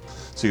 caster level.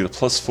 So you get a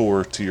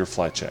 +4 to your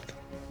fly check.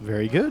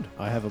 Very good.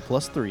 I have a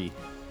 +3.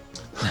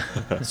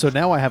 So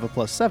now I have a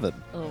 +7.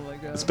 Oh my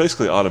god. It's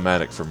basically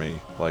automatic for me.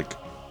 Like,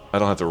 I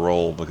don't have to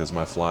roll because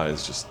my fly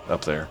is just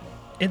up there.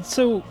 And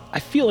so I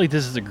feel like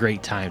this is a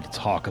great time to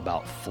talk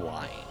about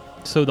flying.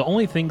 So the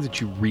only thing that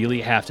you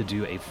really have to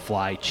do a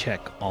fly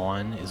check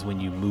on is when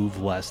you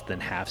move less than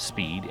half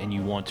speed and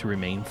you want to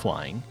remain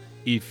flying.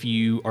 If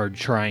you are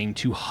trying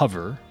to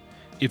hover,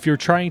 if you're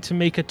trying to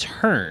make a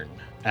turn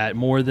at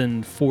more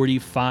than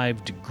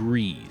 45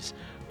 degrees,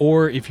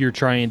 or if you're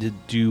trying to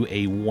do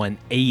a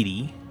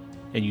 180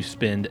 and you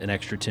spend an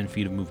extra 10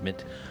 feet of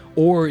movement,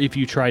 or if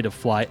you try to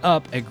fly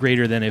up at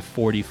greater than a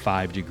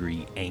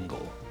 45-degree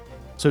angle.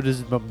 So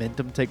does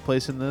momentum take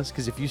place in this?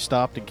 Because if you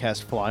stopped and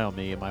cast fly on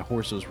me and my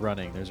horse was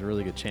running, there's a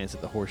really good chance that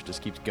the horse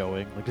just keeps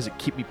going. Like, does it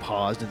keep me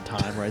paused in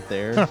time right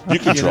there? You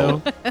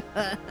control it.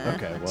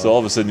 Okay. Well, So all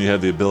of a sudden you have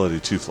the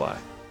ability to fly.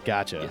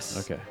 gotcha.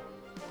 Yes. Okay.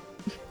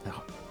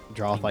 Now,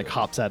 Droth like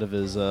hops out of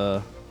his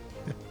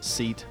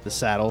seat, the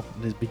saddle,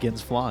 and he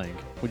begins flying.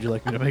 Would you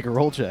like me to make a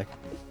roll check?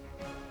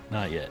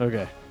 Not yet.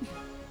 Okay.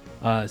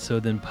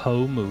 So then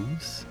Poe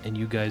moves, and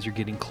you guys are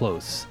getting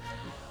close.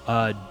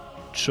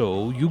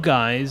 So you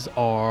guys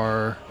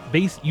are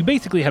you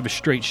basically have a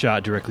straight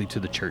shot directly to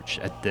the church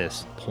at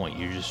this point.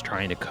 You're just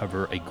trying to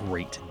cover a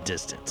great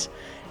distance.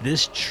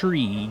 This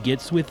tree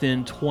gets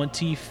within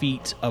 20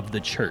 feet of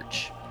the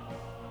church,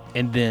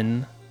 and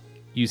then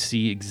you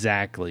see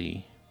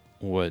exactly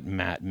what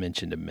Matt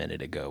mentioned a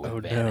minute ago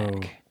with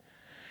Vanek.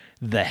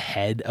 The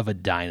head of a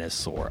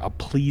dinosaur, a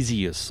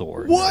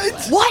plesiosaur.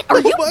 What are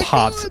you?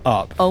 Pops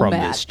up Oh, from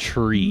Matt. this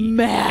tree.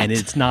 Matt. And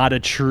it's not a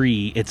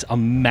tree, it's a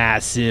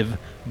massive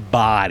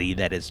body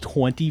that is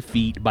 20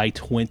 feet by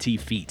 20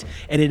 feet.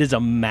 And it is a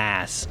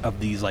mass of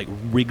these like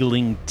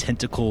wriggling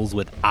tentacles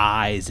with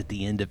eyes at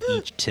the end of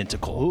each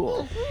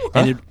tentacle.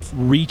 And it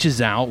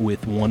reaches out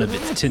with one of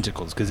its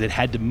tentacles because it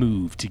had to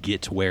move to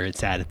get to where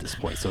it's at this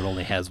point. So it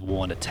only has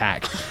one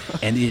attack.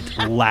 And it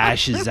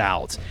lashes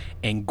out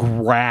and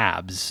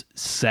grabs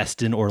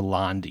Seston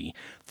Orlandi,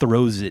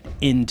 throws it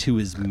into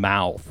his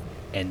mouth,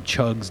 and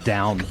chugs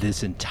down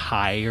this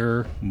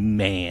entire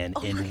man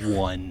in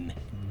one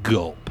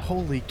gulp.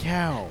 Holy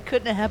cow.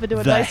 Couldn't it happen to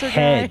a The nicer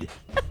head,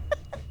 guy?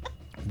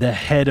 the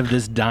head of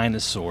this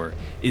dinosaur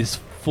is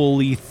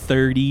fully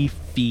 30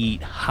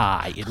 feet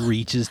high. It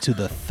reaches to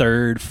the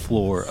 3rd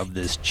floor of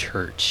this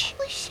church.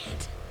 Holy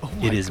shit.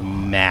 It is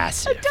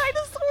massive.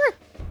 Dinosaur.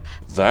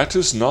 That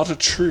is not a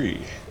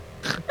tree.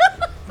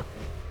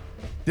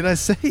 Did I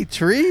say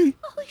tree?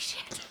 Holy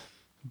shit.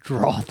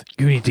 Droth,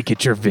 you need to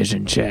get your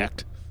vision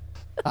checked.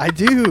 I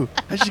do.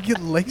 I should get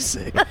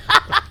LASIK.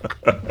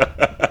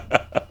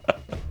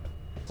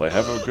 They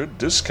have a good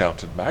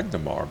discount at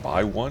Magnamar.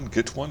 Buy one,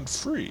 get one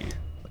free.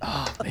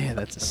 Oh man,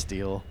 that's a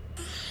steal.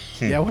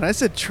 Yeah, when I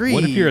said tree,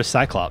 What if you're a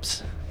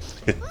Cyclops?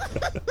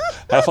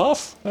 Half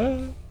off?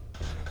 I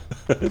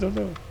don't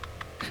know.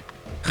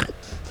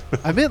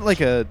 I meant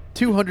like a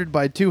 200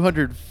 by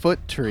 200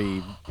 foot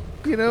tree.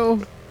 You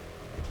know.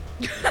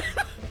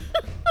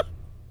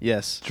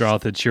 Yes.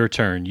 Droth, it's your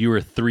turn. You are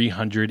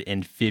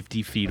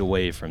 350 feet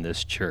away from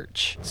this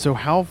church. So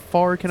how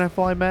far can I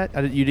fly, Matt?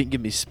 You didn't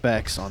give me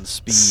specs on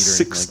speed or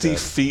 60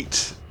 anything like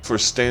feet for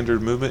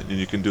standard movement, and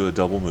you can do a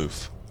double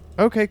move.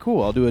 that. Okay,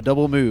 cool. I'll do a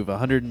double move.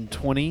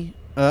 120.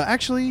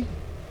 Actually,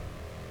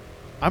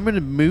 I'm gonna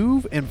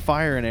move and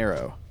fire an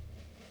arrow.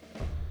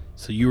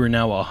 So you are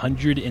now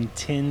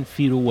 110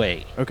 feet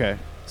away. Okay.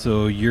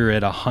 So you're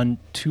at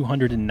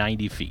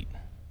 290 feet.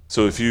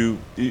 So if you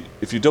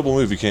double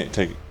move, you can't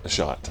take a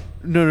shot.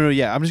 No.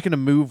 Yeah, I'm just gonna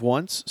move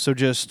once, so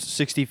just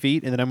 60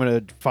 feet, and then I'm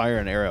gonna fire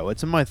an arrow.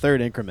 It's in my third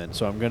increment,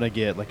 so I'm gonna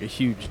get like a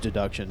huge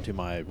deduction to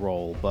my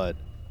roll, but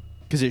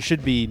because it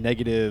should be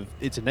negative.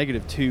 It's a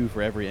 -2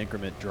 for every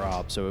increment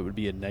drop, so it would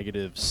be a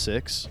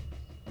 -6.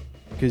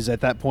 Because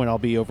at that point, I'll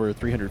be over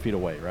 300 feet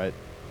away, right?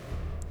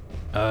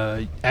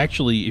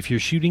 Actually, if you're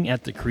shooting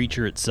at the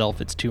creature itself,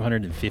 it's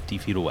 250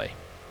 feet away.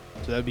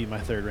 So that'd be my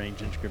third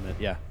range increment.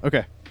 Yeah.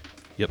 Okay.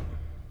 Yep.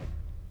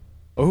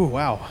 Oh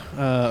wow.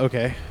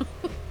 Okay.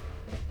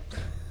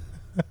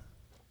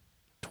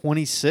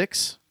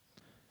 26.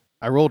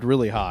 I rolled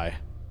really high.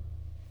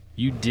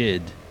 You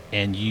did,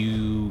 and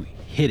you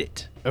hit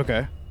it,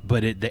 Okay.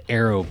 but the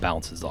arrow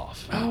bounces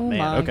off. Oh,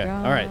 man. Okay.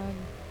 All right.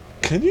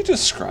 Can you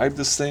describe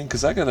this thing?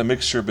 Because I got a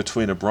mixture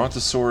between a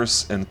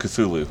Brontosaurus and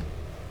Cthulhu.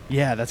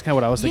 Yeah, that's kind of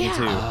what I was thinking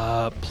too.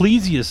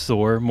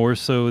 Plesiosaur more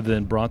so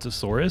than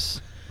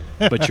Brontosaurus,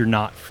 but you're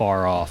not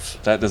far off.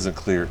 That doesn't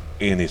clear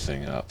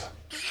anything up.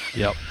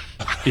 Yep.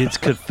 It's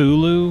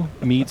Cthulhu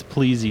meets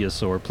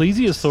Plesiosaur.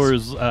 Plesiosaur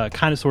is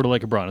kind of sort of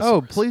like a Brontosaurus.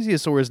 Oh,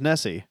 Plesiosaur is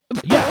Nessie.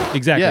 Yeah,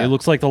 exactly. Yeah. It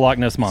looks like the Loch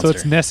Ness Monster. So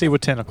it's Nessie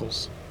with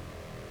tentacles.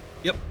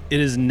 Yep. It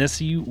is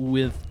Nessie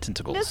with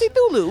tentacles. Nessie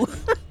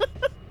Thulu.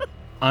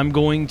 I'm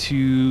going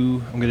to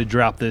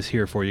drop this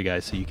here for you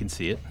guys so you can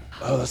see it.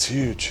 Oh, that's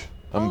huge.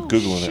 I'm Oh,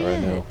 Googling it right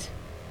now. shit.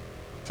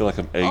 I feel like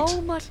I'm 8.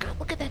 Oh my god,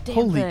 look at that damn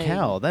Holy thing.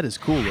 cow, that is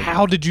cool. looking.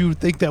 How did you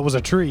think that was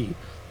a tree?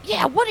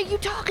 Yeah, what are you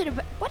talking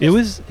about? What It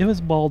is-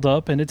 was balled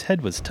up and its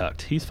head was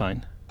tucked. He's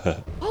fine.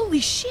 Holy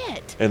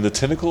shit. And the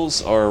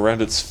tentacles are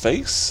around its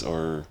face,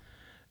 or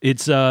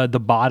It's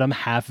the bottom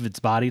half of its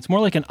body. It's more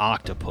like an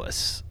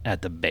octopus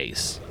at the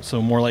base,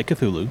 so more like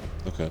Cthulhu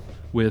okay.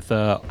 with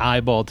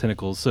eyeball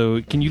tentacles.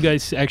 So can you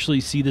guys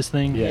actually see this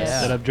thing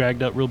Yes. that I've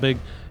dragged up real big?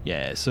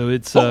 Yeah. So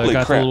it's Holy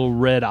got crap. the little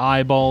red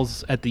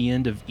eyeballs at the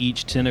end of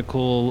each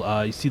tentacle.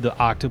 You see the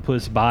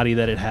octopus body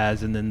that it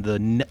has, and then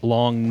the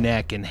long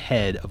neck and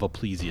head of a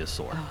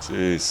plesiosaur.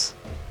 Jeez.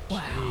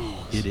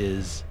 Wow. It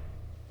is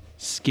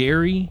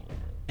scary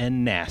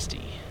and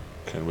nasty.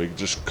 Can we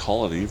just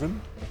call it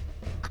even?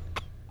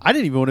 I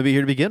didn't even want to be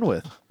here to begin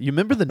with. You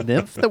remember the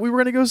nymph that we were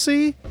going to go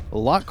see? A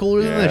lot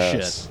cooler than this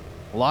Yes. shit.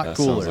 A lot That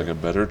cooler. sounds like a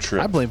better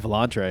trip. I blame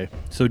Volantre.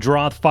 So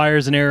Droth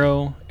fires an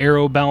arrow.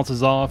 Arrow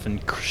bounces off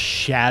and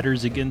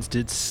shatters against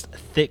its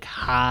thick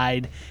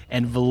hide.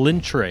 And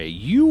Valentre,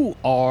 you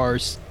are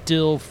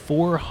still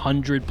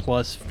 400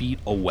 plus feet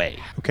away.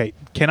 Okay,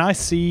 can I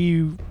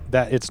see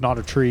that it's not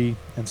a tree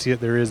and see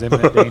that there is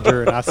imminent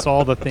danger? And I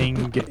saw the thing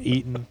get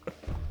eaten.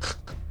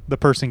 The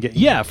person get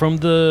eaten. Yeah,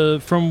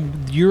 from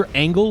your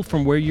angle,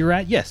 from where you're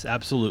at, yes,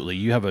 absolutely.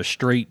 You have a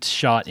straight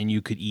shot and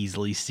you could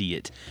easily see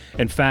it.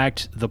 In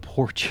fact, the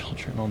poor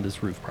children on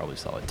this roof probably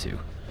saw it too.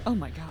 Oh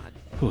my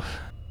god.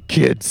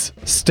 Kids,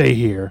 stay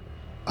here.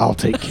 I'll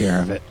take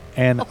care of it.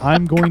 And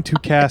I'm going to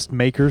cast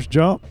Maker's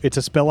Jump. It's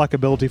a spell-like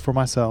ability for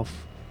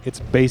myself. It's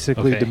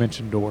basically Okay.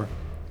 Dimension Door.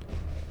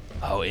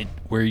 Oh,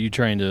 where are you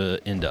trying to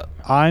end up?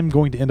 I'm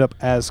going to end up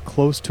as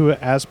close to it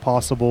as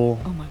possible,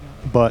 Oh my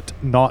god. but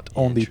not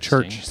on the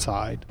Interesting. church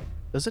side.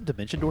 Doesn't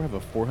Dimension Door have a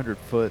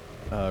 400-foot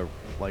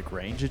like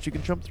range that you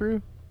can jump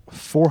through?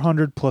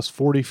 400 plus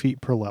 40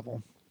 feet per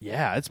level.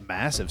 Yeah, it's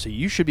massive. So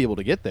you should be able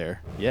to get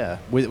there. Yeah,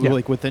 Yeah.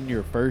 like within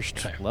your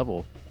first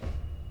level.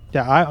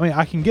 Yeah, I mean,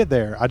 I can get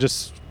there.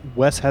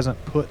 Wes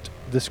hasn't put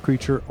this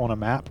creature on a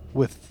map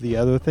with the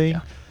other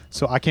thing,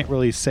 so I can't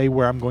really say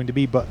where I'm going to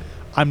be, but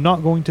I'm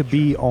not going to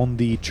be on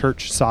the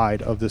church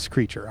side of this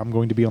creature. I'm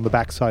going to be on the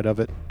back side of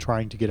it,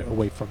 trying to get it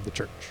away from the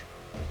church.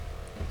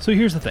 So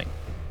here's the thing.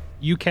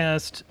 You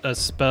cast a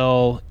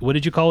spell, what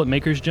did you call it?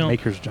 Maker's Jump?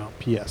 Maker's Jump,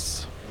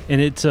 yes.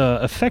 And it's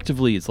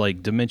effectively, it's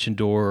like Dimension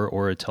Door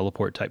or a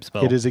teleport type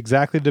spell. It is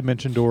exactly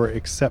Dimension Door,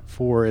 except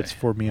for it's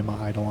for me and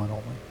my Eidolon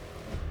only.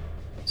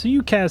 So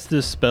you cast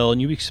this spell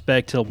and you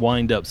expect to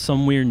wind up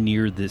somewhere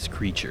near this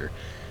creature.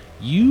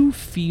 You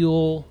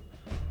feel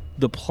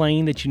the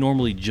plane that you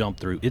normally jump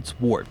through, it's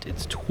warped,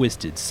 it's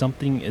twisted.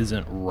 Something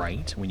isn't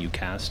right when you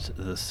cast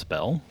the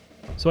spell.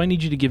 So I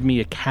need you to give me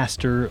a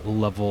caster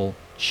level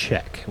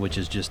check, which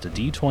is just a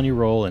d20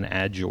 roll and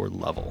add your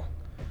level.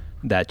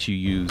 that you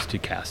use to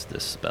cast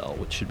this spell,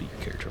 which should be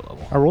your character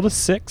level. I rolled a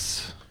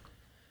 6,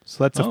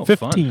 so that's a Oh, fun.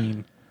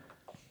 15.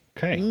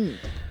 Okay.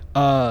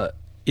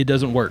 It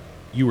doesn't work.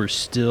 You are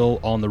still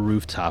on the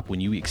rooftop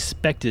when you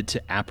expected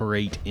to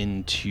apparate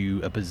into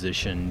a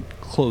position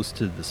close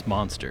to this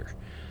monster.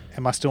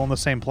 Am I still on the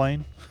same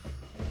plane?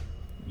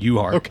 You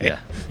are. Okay. Yeah.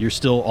 You're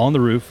still on the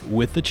roof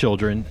with the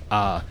children,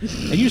 and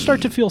you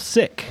start to feel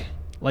sick,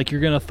 like you're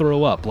gonna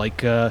throw up.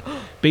 Like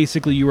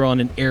basically, you were on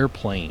an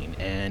airplane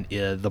and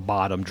the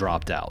bottom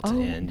dropped out,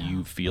 and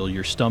you feel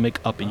your stomach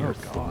up in your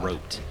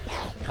throat.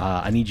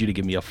 I need you to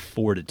give me a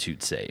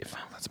fortitude save.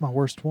 That's my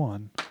worst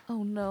one.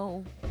 Oh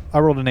no. I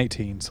rolled an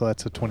 18, so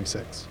that's a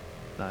 26.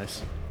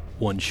 Nice.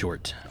 One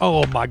short.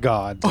 Oh my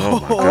god. Oh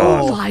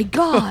my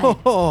god.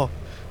 Oh my god.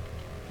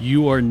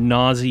 You are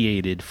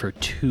nauseated for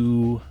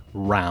 2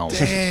 rounds.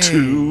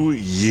 2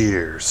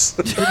 years.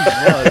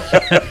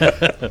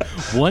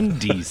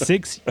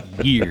 1d6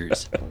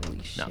 years. Holy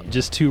shit. No,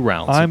 just 2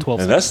 rounds. So I'm- 12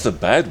 And that's the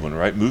bad one,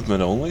 right?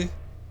 Movement only?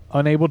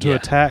 Unable to Yeah.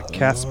 attack,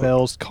 cast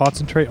spells,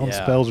 concentrate on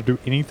Yeah. spells, or do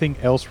anything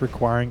else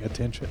requiring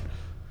attention.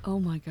 Oh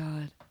my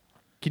god.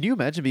 Can you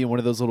imagine being one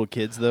of those little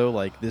kids though?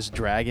 Like this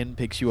dragon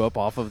picks you up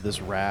off of this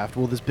raft.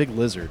 Well, this big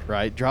lizard,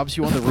 right? Drops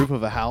you on the roof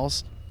of a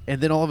house, and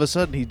then all of a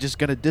sudden he's just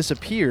gonna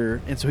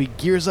disappear. And so he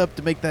gears up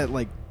to make that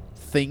like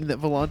thing that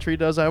Volantre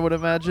does, I would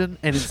imagine.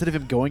 And instead of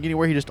him going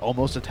anywhere, he just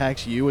almost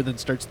attacks you and then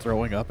starts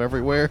throwing up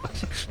everywhere.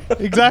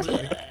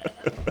 Exactly.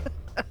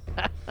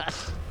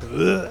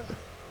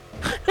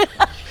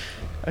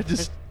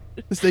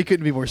 They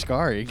couldn't be more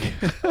scarring.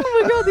 Oh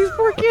my god, these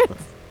poor kids.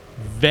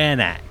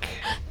 Vanak,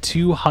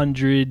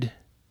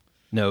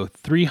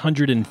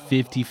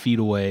 350 feet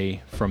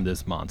away from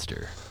this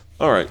monster.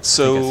 All right,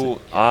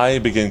 so I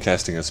begin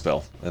casting a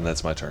spell, and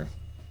that's my turn.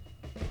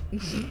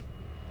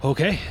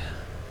 Okay.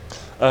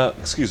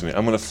 Excuse me,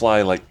 I'm going to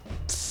fly like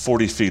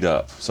 40 feet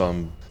up, so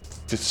I'm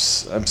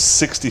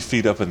 60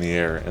 feet up in the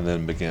air, and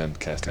then begin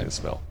casting a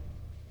spell.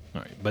 All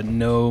right, but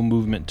no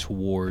movement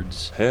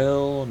towards.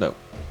 Hell no.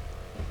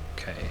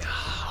 Okay.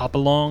 Hop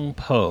along,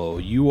 Poe.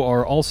 You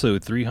are also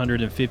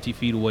 350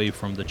 feet away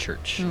from the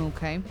church.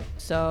 Okay.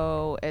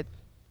 So at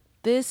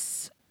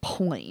this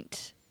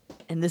point,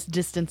 and this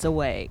distance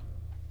away,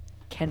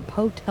 can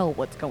Poe tell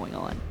what's going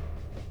on?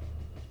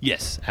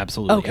 Yes,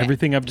 absolutely. Okay.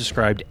 Everything I've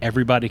described,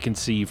 everybody can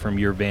see from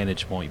your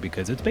vantage point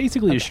because it's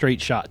basically a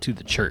straight shot to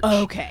the church.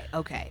 Okay.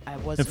 I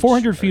wasn't And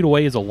 400 sure. feet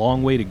away is a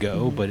long way to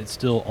go, but it's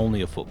still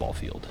only a football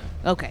field.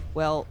 Okay.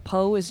 Well,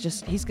 Poe is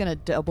he's going to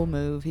double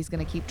move. He's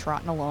going to keep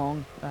trotting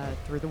along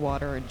through the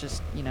water and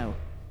just,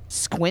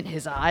 squint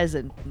his eyes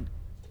and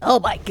Oh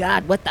my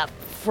god, what the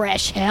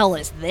fresh hell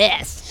is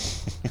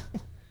this?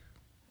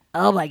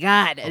 Oh my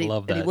god. I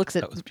love that. And he looks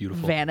at That was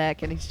beautiful.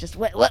 Vanek and he's just,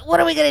 What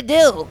are we gonna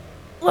do?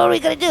 What are we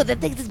gonna do? That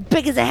thing's as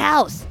big as a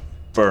house.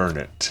 Burn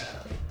it.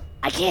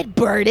 I can't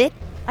burn it.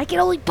 I can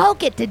only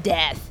poke it to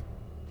death.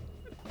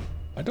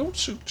 I don't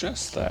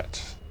suggest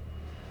that.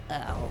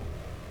 Oh.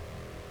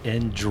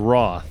 And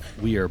Droth,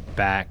 we are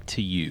back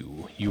to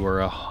you. You are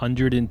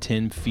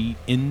 110 feet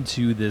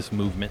into this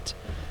movement,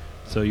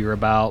 so you're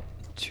about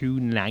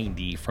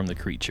 290 from the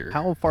creature.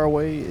 How far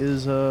away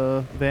is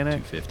Vanek?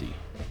 250.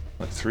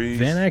 Like 3,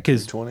 Vanek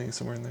is- 20,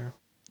 somewhere in there.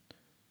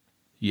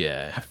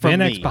 Yeah. From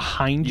Vanek's me.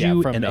 behind Yeah,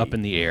 you from and me. up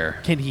in the air.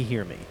 Can he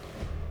hear me?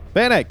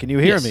 Vanek, can you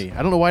hear Yes. me?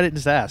 I don't know why I didn't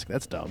just ask.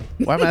 That's dumb.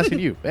 Why am I asking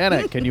you?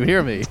 Vanek, can you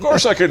hear me? Of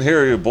course I can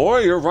hear you, boy.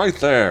 You're right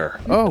there.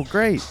 Oh,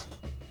 great.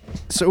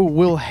 So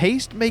will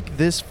haste make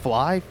this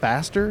fly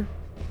faster?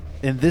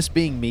 And this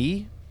being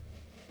me?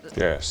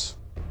 Yes.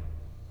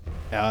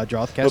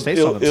 Droth cast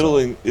haste on It'll,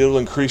 himself. it'll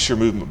increase your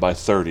movement by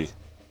 30.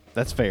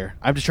 That's fair.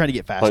 I'm just trying to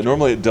get faster. Like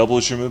normally it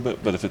doubles your movement,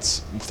 but if it's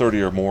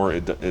 30 or more,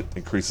 it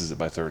increases it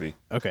by 30.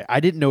 Okay, I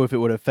didn't know if it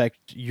would affect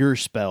your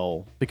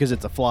spell because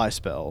it's a fly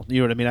spell.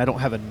 You know what I mean? I don't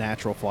have a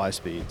natural fly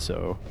speed,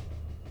 so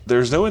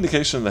There's no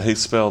indication in the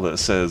haste spell that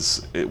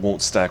says it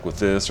won't stack with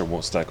this or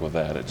won't stack with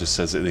that. It just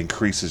says it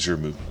increases your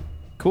movement.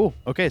 cool.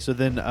 Okay, so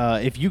then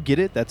if you get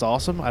it, that's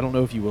awesome. I don't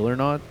know if you will or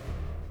not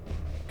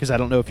because I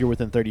don't know if you're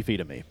within 30 feet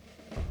of me.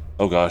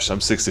 Oh gosh, I'm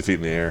 60 feet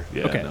in the air.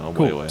 Yeah, Okay, no, I'm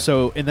cool. way away.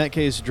 So in that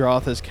case,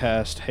 Droth has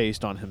cast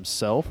haste on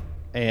himself,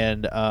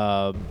 and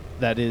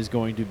that is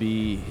going to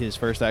be his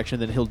first action.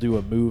 Then he'll do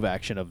a move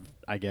action of,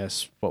 I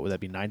guess, what would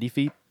that be, 90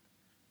 feet?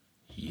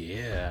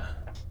 Yeah.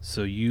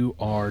 So you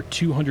are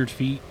 200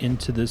 feet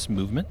into this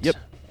movement. Yep.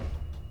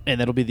 And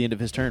that'll be the end of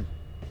his turn.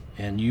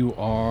 And you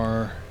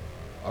are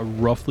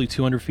roughly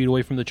 200 feet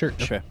away from the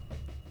church. Okay.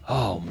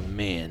 Oh,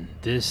 man.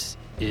 This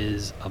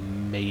is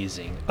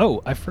amazing.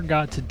 Oh, I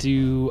forgot to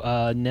do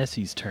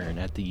Nessie's turn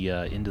at the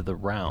end of the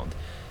round.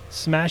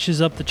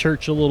 Smashes up the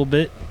church a little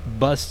bit,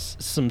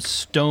 busts some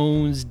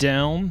stones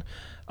down.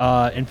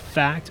 In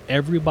fact,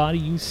 everybody,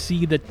 you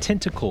see the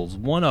tentacles,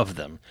 one of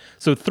them.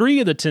 So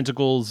 3 of the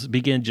tentacles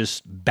begin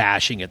just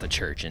bashing at the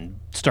church and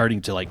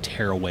starting to like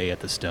tear away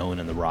at the stone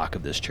and the rock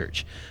of this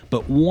church.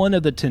 But one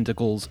of the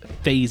tentacles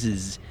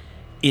phases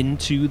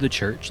into the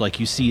church, like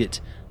you see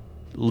it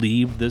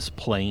leave this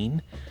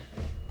plane.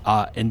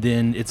 And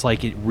then it's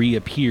like it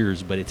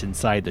reappears, but it's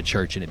inside the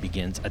church, and it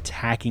begins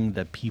attacking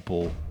the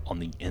people on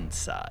the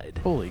inside.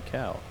 Holy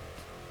cow.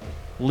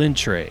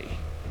 Lintre,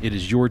 it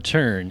is your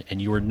turn,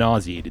 and you are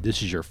nauseated.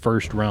 This is your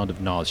first round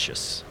of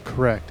nauseous.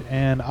 Correct.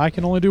 And I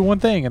can only do one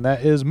thing, and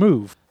that is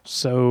move.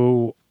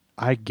 So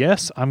I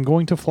guess I'm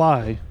going to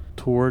fly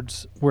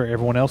towards where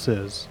everyone else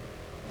is,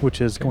 which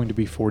is going to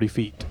be 40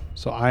 feet.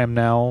 So I am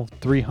now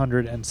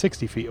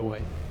 360 feet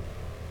away.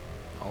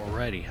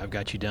 Alrighty, I've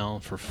got you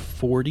down for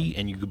 40,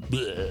 and you go...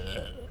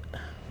 bleh.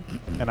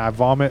 And I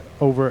vomit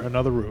over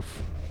another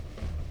roof.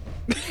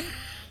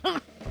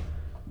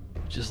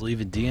 Just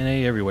leaving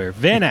DNA everywhere.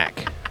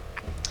 Vanak!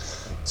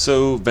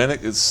 So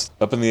Vanek is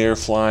up in the air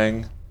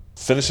flying,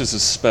 finishes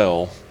his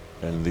spell,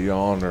 in the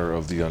honor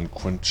of the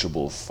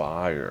unquenchable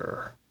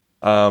fire.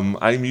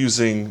 I'm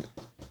using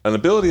an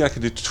ability I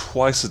can do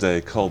twice a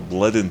day called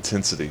Blood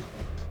Intensity,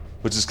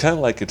 which is kind of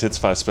like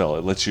Intensify spell.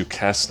 It lets you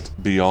cast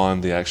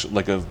beyond the actual,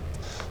 like a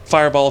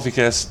fireball. If you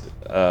cast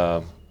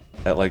at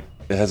like,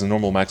 it has a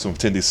normal maximum of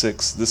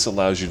 10d6. This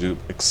allows you to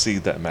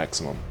exceed that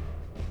maximum.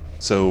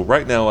 So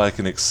right now I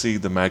can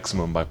exceed the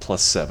maximum by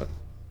 +7.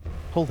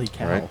 Holy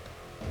cow. Right.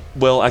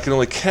 Well, I can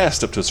only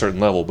cast up to a certain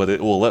level, but it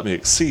will let me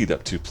exceed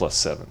up to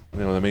 +7. You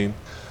know what I mean?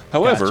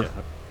 However,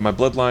 Gotcha. my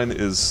bloodline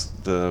is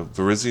the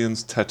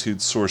Verizian's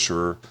Tattooed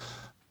Sorcerer.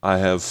 I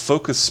have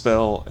Focus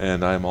Spell,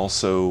 and I'm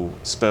also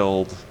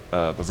spelled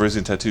a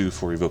Verizian Tattoo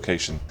for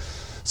Evocation.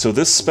 So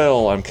this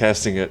spell, I'm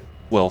casting it...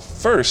 Well,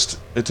 first,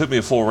 it took me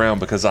a full round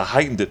because I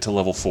heightened it to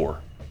level 4.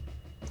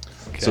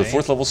 So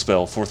 4th level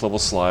spell, 4th level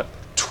slot,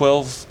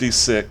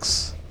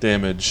 12d6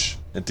 damage,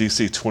 and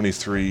DC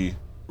 23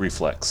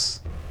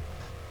 reflex.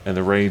 And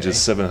the range is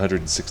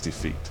 760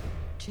 feet.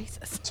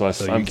 Jesus. So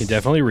You can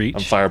definitely reach.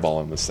 I'm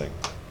fireballing this thing.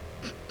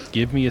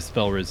 Give me a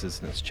spell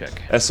resistance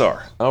check.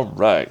 SR. All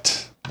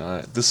right.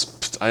 I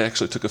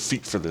actually took a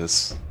feat for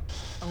this.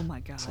 Oh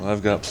my god. So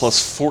I've got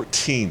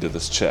 +14 to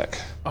this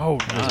check. Oh,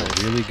 That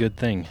is a really good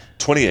thing.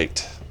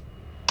 28.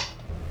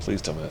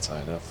 Please tell me that's high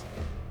enough.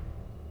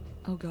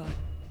 Oh god.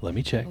 Let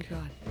me Oh check.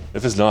 god.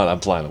 If it's not, I'm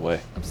flying away.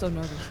 I'm so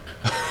nervous.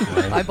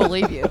 I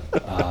believe you.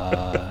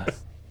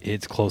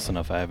 It's close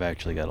enough. I've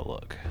actually got to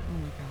look. Oh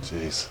my god.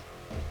 Jeez.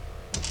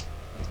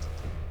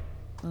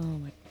 Oh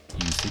my.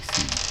 You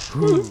succeed.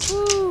 Woo.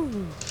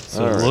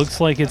 So All it right.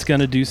 looks like it's going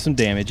to do some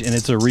damage, and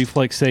it's a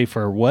reflex save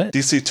for what?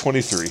 DC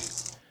 23.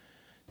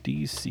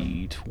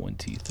 DC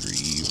 23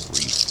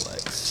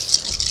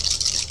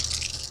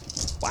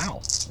 reflex.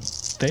 Wow.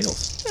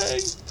 Fails.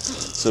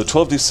 So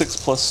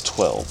 12d6 plus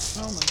 12.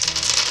 Oh my god.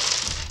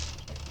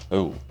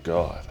 Oh,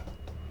 God.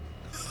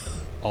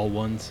 All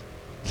ones.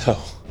 No.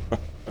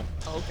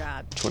 Oh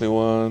god.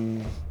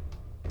 21,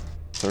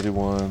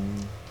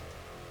 31,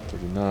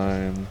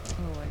 39,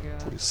 Oh my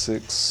god.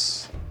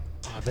 46,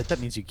 I bet that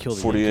means you killed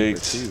the 48.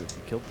 innkeeper, too. If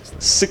you killed this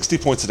thing. 60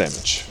 points of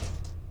damage.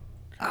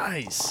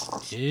 Nice.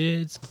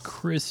 It's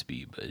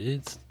crispy, but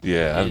it's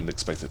Yeah, I didn't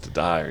expect it to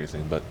die or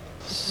anything, but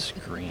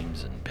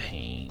screams in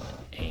pain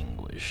and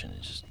anguish, and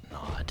it's just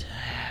not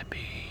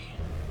happy.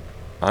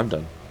 I'm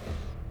done.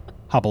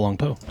 Hop along,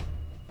 Poe.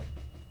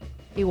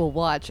 He will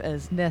watch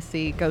as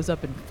Nessie goes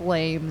up in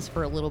flames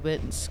for a little bit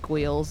and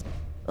squeals.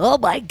 Oh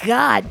my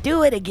god,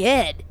 do it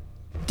again.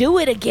 Do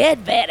it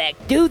again, Vanek.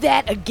 Do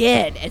that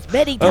again as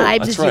many Oh, times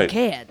that's as right. you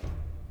can.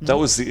 That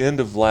was the end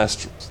of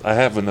last... I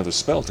have another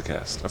spell to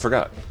cast. I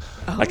forgot.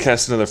 I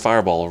cast another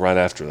fireball right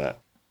after that.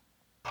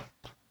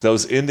 That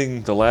was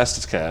ending the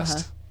last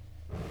cast.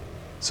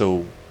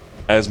 So,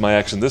 as my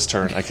action this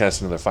turn, I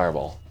cast another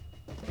fireball.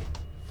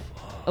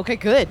 Okay,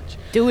 good.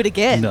 Do it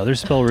again. Another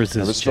spell resistance.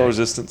 Another spell check.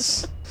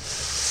 resistance.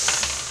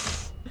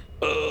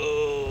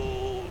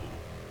 Oh.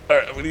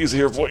 Alright, I'm going to use a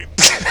hero point.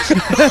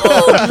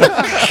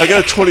 I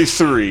got a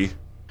 23,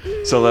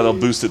 so that'll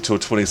boost it to a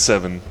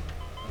 27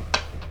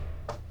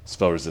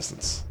 spell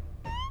resistance.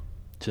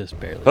 Just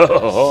barely.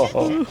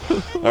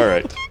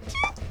 Alright.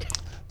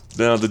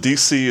 Now, the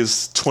DC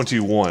is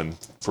 21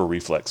 for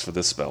reflex for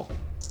this spell.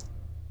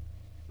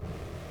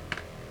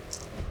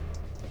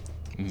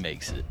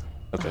 Makes it.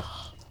 Okay.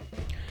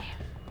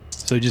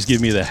 So just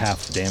give me the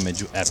half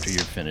damage after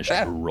you're finished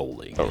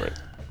rolling. Alright.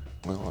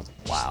 Well,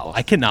 Wow.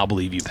 I cannot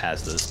believe you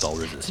passed those spell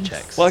resist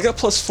checks. I got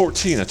plus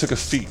 14. I took a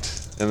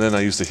feat, and then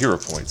I used a hero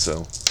point, so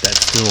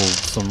That's still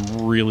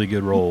some really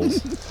good rolls.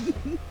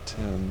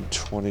 10,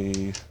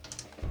 20,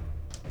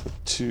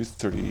 2,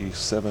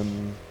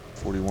 37,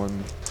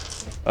 41.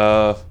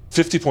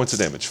 50 points of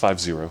damage,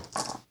 5-0.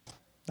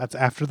 That's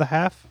after the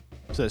half?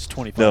 So it's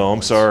 25. No, I'm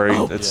points. sorry.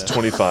 It's Yeah.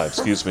 25.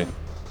 Excuse me.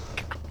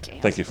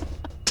 Thank you.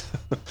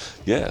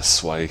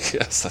 Yes, why,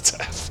 yes, that's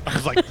half. I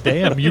was like,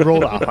 damn, you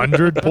rolled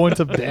 100 points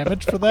of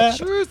damage for that?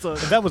 Sure, son.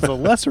 And that was a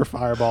lesser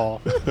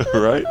fireball.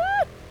 Right?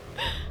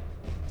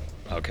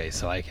 Okay,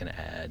 so I can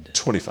add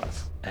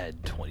 25.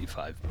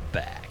 25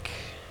 back.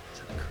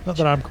 to the Not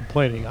that I'm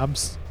complaining. I'm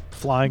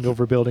flying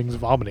over buildings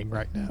vomiting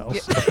right now.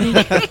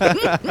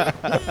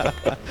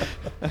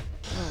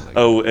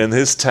 Oh, and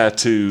his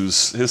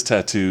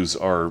tattoos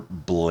are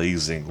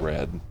blazing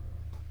red.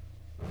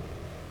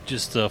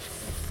 Just a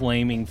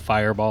flaming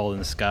fireball in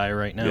the sky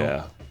right now.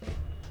 Yeah.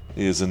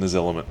 He is in his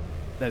element.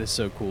 That is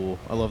so cool.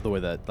 I love the way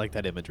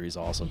that imagery is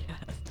awesome.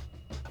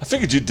 I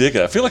figured you'd dig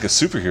it. I feel like a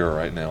superhero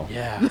right now.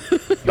 Yeah.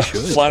 You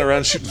should. Flying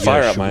around shooting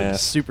fire out my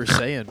ass. Super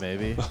Saiyan,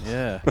 maybe.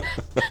 Yeah.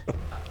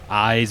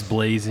 Eyes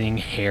blazing,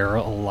 hair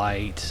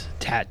alight,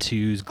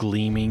 tattoos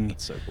gleaming.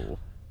 So cool.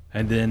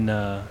 And then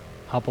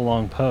hop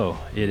along, Poe.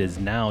 It is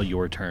now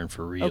your turn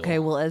for real. Okay,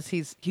 well, as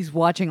he's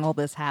watching all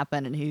this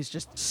happen and he's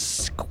just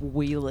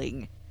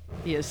squealing,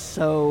 he is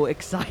so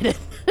excited.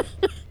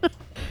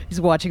 He's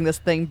watching this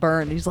thing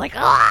burn. He's like,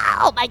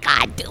 Oh my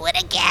god, do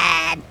it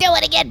again! Do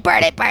it again!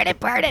 Burn it, burn it,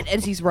 burn it!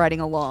 as he's riding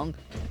along.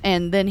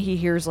 And then he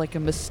hears like a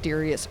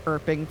mysterious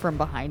irping from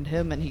behind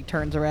him, and he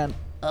turns around.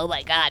 Oh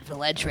my god,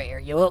 Valentre, are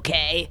you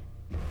okay?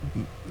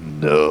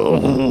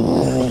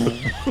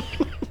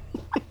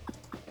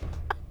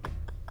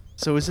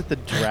 So is it the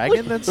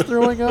dragon that's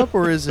throwing up,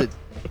 or is it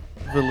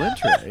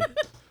Valentre?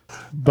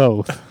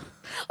 Both.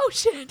 Oh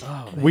shit!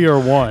 We are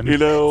one. You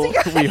know,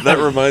 that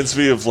reminds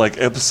me of like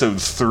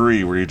episode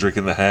 3 where you're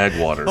drinking the hag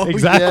water.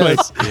 Exactly.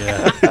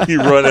 Yeah.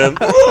 You run in.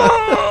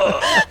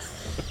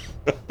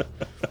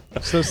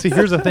 So see,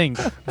 here's the thing: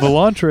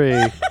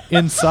 Volantre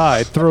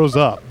inside throws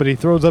up, but he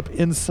throws up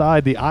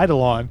inside the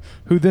Eidolon,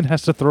 who then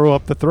has to throw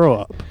up the throw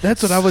up.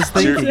 That's what I was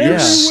You're, thinking. you're Yeah.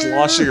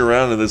 sloshing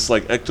around in this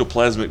like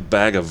ectoplasmic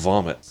bag of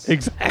vomit.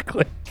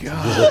 Exactly.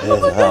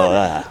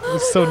 That's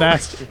It's so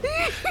nasty.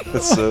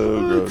 so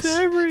gross.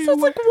 So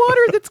it's like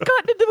water that's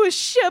gotten into a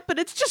ship, and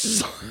it's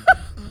just.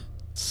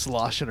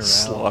 Sloshing around.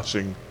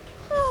 Sloshing.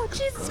 Oh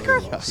Jesus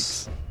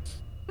Christ!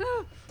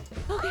 Yikes.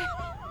 Okay.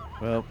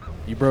 Well,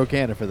 you broke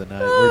Anna for the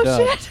night. Oh, We're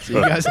done. shit. See you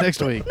guys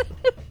next week.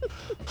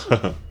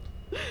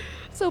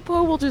 So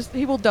Poe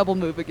will double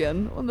move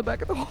again on the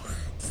back of the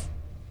horse.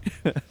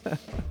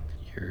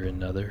 You're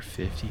another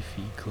 50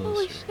 feet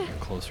closer. shit. You're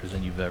closer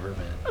than you've ever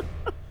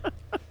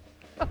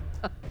been.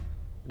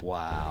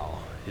 Wow.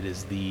 It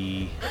is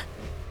the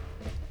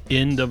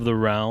end of the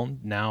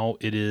round. Now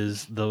it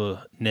is the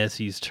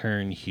Nessie's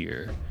turn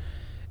here.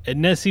 And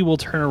Nessie will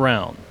turn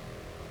around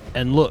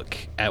and look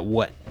at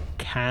what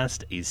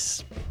cast a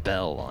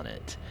spell on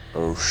it.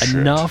 Oh shit.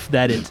 Enough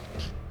that it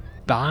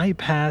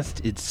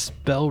bypassed its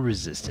spell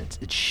resistance.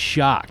 It's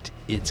shocked.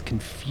 It's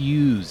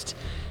confused.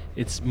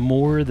 It's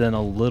more than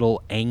a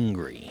little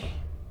angry.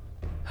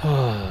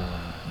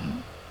 Run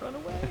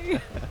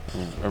away.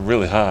 I'm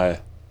really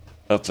high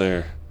up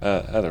there,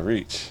 out of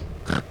reach.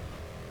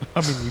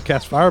 I mean, you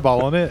cast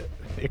fireball on it;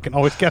 it can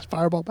always cast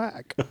fireball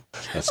back.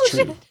 That's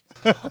true.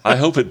 I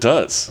hope it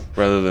does,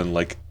 rather than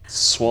like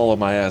swallow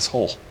my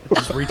asshole.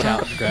 Just reach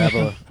out and grab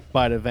a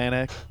bite of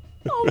Vanek.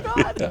 Oh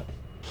God. Yeah.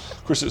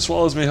 Of course, if it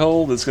swallows me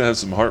whole, it's gonna have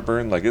some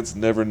heartburn like it's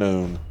never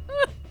known.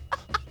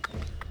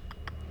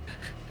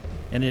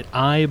 And it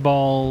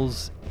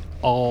eyeballs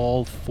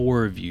all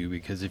four of you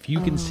because if you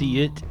can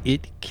see it,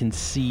 it can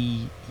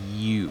see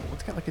you.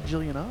 It's got like a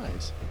jillion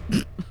eyes.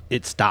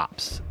 It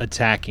stops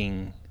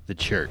attacking the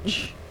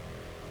church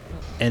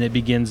and it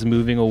begins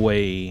moving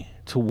away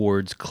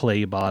towards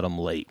Clay Bottom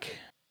Lake.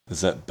 Is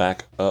that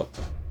back up?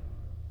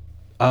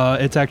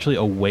 It's actually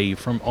away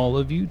from all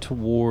of you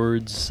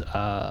towards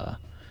the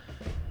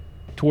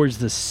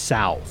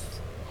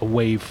south,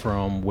 away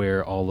from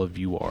where all of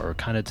you are.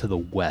 Kind of to the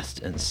west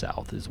and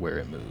south is where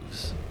it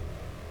moves.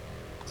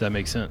 Does that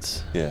make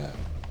sense? Yeah.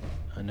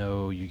 I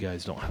know you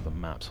guys don't have a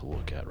map to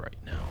look at right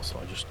now, so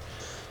I just...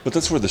 But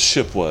that's where the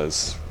ship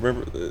was.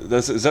 Remember,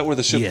 is that where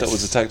the ship that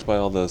was Yes. attacked by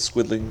all the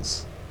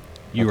squidlings?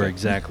 You are Okay.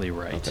 exactly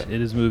right. Okay.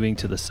 It is moving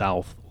to the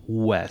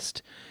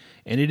southwest,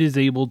 and it is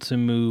able to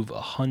move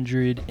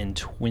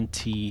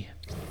 120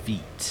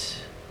 feet.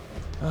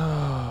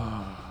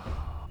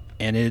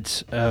 And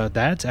it's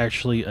that's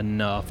actually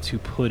enough to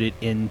put it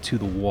into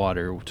the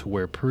water to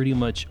where pretty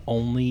much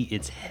only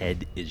its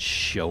head is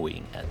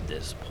showing at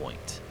this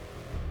point.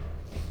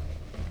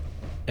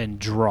 And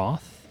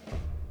Droth,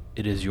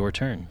 it is your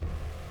turn.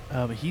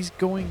 He's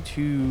going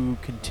to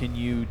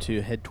continue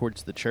to head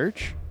towards the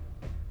church.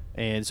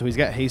 And so he's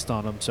got haste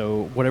on him,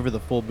 so whatever the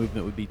full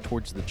movement would be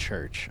towards the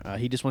church.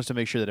 He just wants to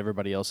make sure that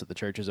everybody else at the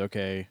church is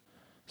okay.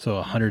 So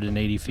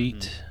 180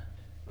 feet.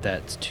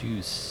 That's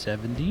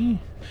 270.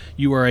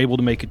 You are able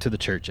to make it to the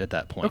church at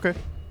that point.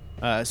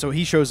 Okay. So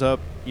he shows up,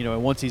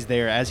 and once he's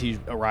there, as he's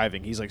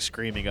arriving, he's like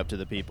screaming up to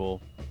the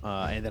people.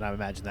 And then I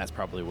imagine that's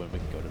probably when we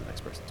can go to the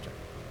next person's turn.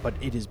 But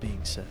it is being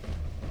said.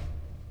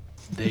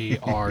 They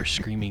are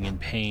screaming in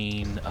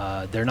pain.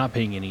 They're not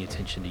paying any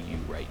attention to you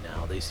right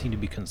now. They seem to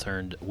be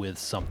concerned with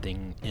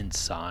something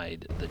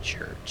inside the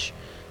church.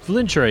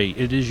 Valentre,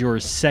 it is your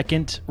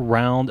second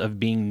round of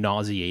being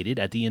nauseated.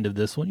 At the end of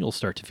this one, you'll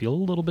start to feel a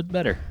little bit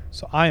better.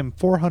 So I am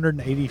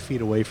 480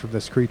 feet away from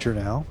this creature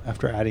now.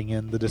 After adding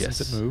in the distance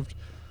Yes. it moved,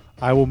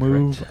 I will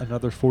move Correct.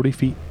 another 40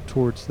 feet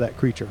towards that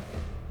creature.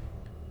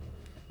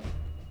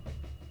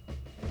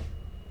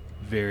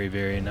 Very,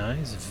 very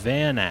nice.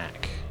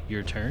 Vanak,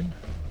 your turn.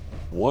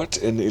 What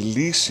in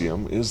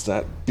Elysium is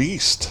that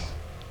beast?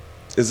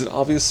 Is it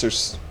obvious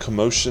there's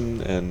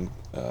commotion and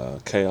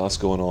chaos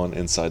going on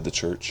inside the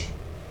church?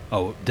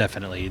 Oh,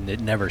 definitely. And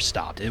it never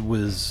stopped. It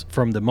was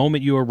from the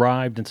moment you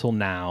arrived until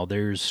now.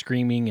 There's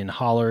screaming and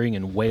hollering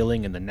and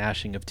wailing and the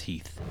gnashing of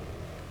teeth.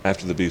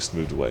 After the beast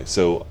moved away.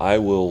 So I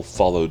will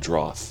follow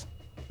Droth.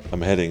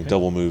 I'm heading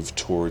double move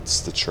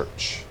towards the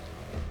church.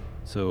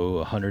 So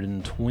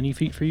 120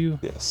 feet for you?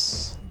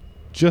 Yes.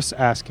 Just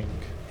asking,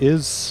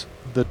 is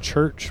the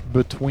church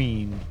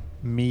between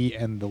me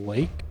and the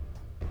lake?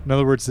 In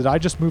other words, did I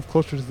just move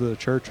closer to the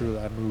church or did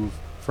I move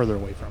further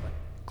away from it?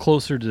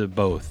 Closer to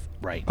both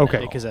right Okay.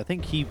 now. Because I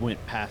think he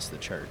went past the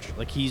church.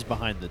 Like, he's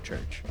behind the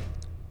church.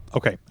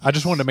 Okay. I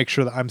just wanted to make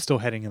sure that I'm still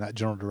heading in that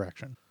general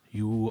direction.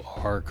 You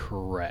are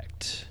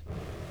correct.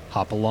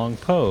 Hop along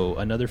Poe,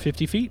 another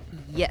 50 feet.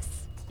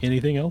 Yes.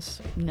 Anything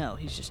else? No,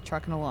 he's just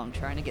trucking along,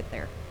 trying to get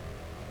there.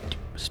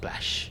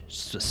 Splash,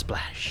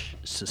 splash,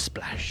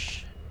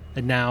 splash.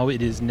 And now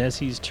it is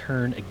Nessie's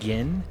turn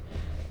again,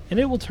 and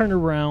it will turn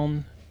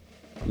around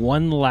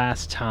one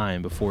last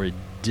time before it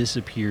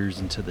disappears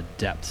into the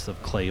depths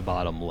of Clay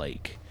Bottom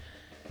Lake.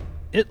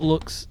 It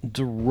looks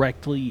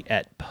directly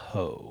at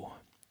Poe,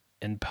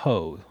 and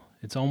Poe,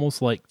 it's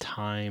almost like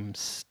time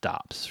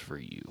stops for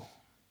you,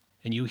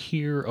 and you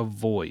hear a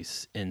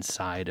voice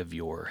inside of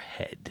your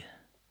head.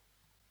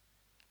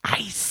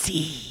 I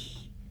see.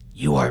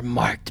 You are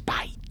marked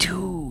by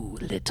two,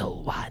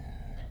 little one.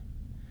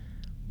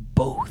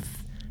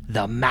 Both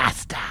the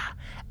Master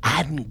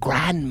and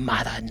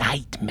Grandmother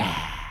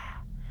Nightmare.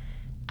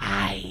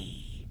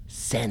 I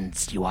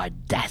sense you are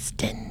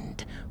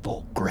destined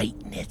for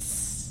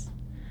greatness.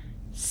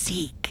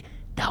 Seek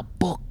the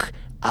Book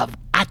of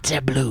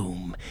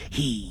Utterbloom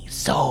he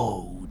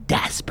so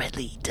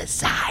desperately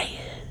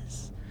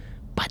desires,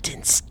 but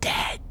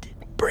instead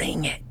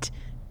bring it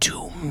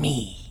to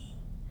me.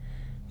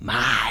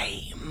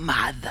 My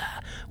mother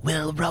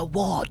will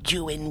reward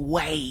you in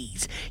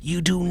ways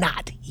you do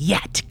not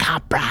yet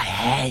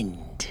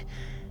comprehend.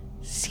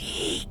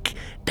 Seek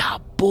the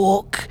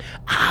Book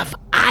of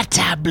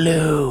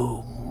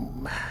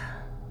Utterbloom.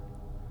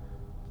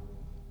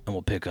 And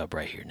we'll pick up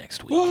right here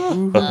next week.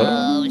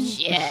 Oh,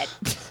 shit.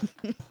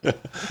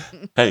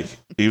 Hey,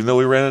 even though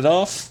we ran it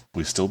off,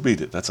 we still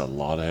beat it. That's a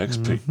lot of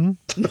XP.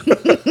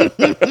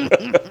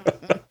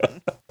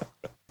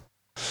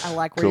 I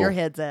like where Cool. your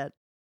head's at.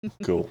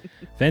 Cool.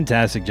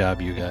 Fantastic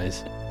job, you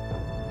guys.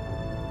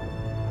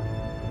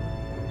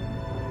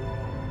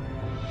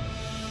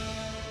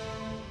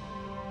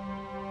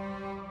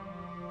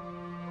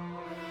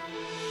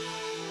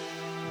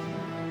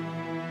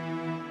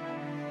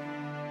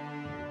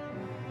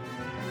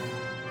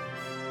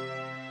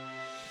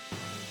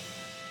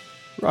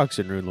 Rocks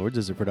and Rune Lords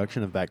is a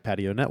production of Back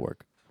Patio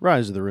Network.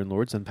 Rise of the Rune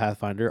Lords and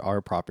Pathfinder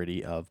are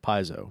property of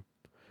Paizo.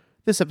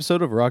 This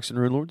episode of Rocks and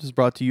Rune Lords is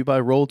brought to you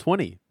by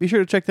Roll20. Be sure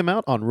to check them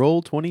out on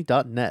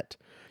roll20.net.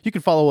 You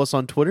can follow us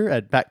on Twitter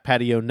at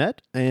BackPatioNet,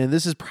 and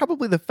this is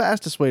probably the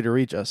fastest way to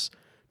reach us.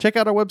 Check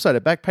out our website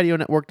at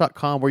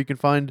backpationetwork.com where you can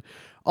find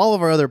all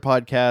of our other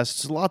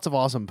podcasts, lots of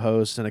awesome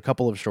posts, and a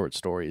couple of short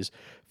stories,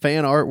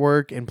 fan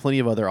artwork, and plenty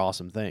of other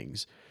awesome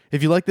things.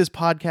 If you like this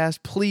podcast,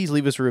 please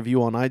leave us a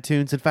review on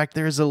iTunes. In fact,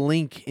 there is a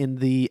link in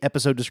the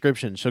episode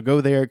description, so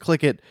go there,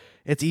 click it.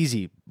 It's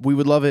easy. We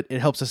would love it. It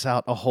helps us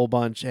out a whole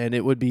bunch, and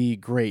it would be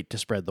great to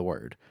spread the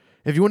word.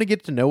 If you want to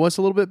get to know us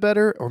a little bit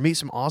better or meet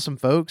some awesome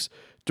folks,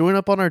 join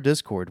up on our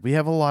Discord. We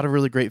have a lot of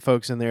really great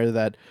folks in there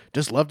that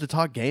just love to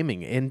talk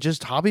gaming and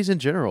just hobbies in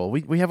general.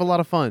 We have a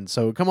lot of fun,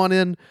 so come on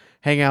in,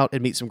 hang out,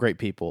 and meet some great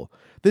people.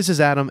 This is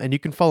Adam, and you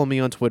can follow me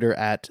on Twitter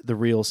at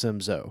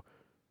TheRealSimZo.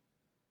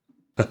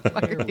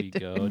 There we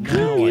go.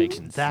 Now I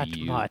can that see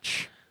you.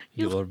 much.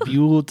 Your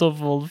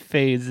beautiful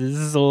face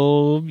is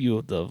so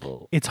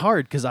beautiful. It's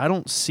hard because I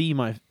don't see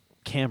my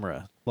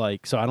camera,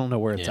 so I don't know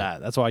where it's Yeah.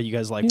 at. That's why you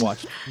guys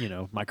watched,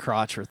 my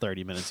crotch for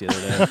 30 minutes the other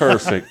day.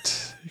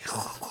 Perfect.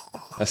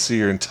 I see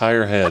your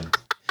entire head.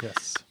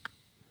 Yes.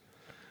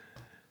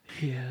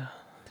 Yeah.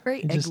 It's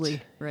very It just-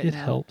 ugly right it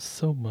now. helps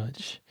so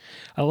much.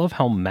 I love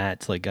how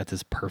Matt's got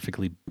this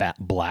perfectly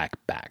black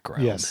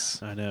background.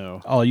 Yes. I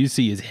know. All you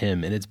see is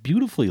him, and it's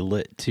beautifully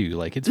lit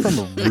too. It's from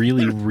a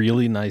really,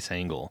 really nice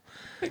angle.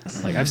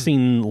 I've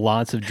seen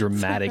lots of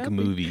dramatic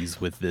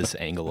movies with this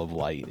angle of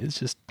light. It's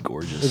just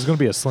gorgeous. There's going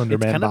to be a Slender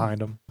It's Man kind of-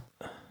 behind him.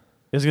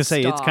 I was going to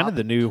say, it's kind Stop. of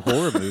the new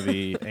horror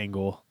movie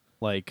angle.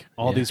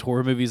 All Yeah. these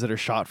horror movies that are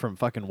shot from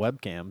fucking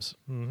webcams.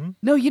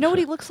 No, you know what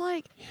he looks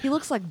like? He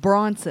looks like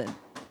Bronson.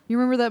 You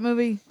remember that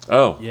movie?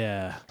 Oh,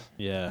 Yeah.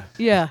 Yeah.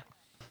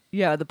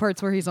 Yeah, the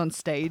parts where he's on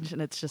stage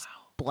and it's just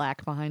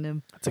black behind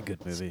him. That's a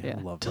good movie. Yeah.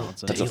 I love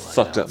Bronson. that's a Daylight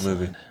fucked up outside.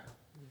 movie.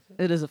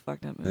 It is a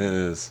fucked up It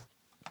movie. is.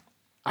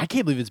 I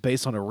can't believe it's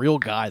based on a real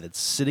guy that's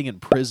sitting in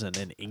prison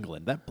in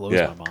England. That blows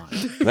Yeah. my mind.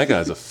 That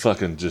guy's a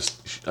fucking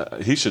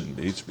he should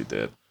be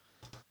dead.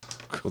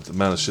 With the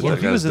amount of shit Well, that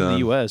if he guy's was in done. the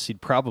U.S.,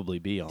 he'd probably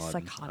be on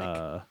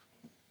Psychotic.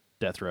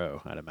 death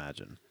row, I'd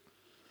imagine.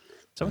 Is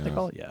that what they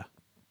call it? Yeah.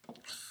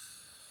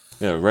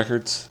 Yeah,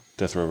 records.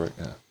 Death Row.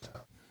 Yeah.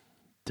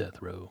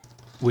 Death Row,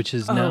 which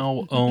is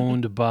now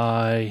owned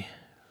by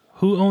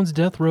who owns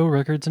Death Row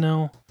Records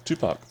now?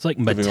 Tupac. It's like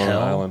Living on an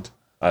Mattel. island.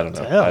 I don't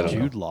know. Hell, I don't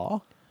Jude know.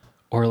 Law?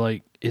 or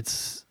like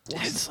it's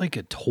like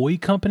a toy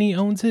company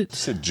owns You it.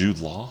 said Jude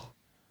Law?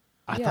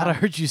 I Yeah. thought I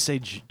heard you say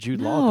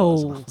Jude Law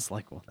does. No. And I was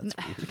like, well, that's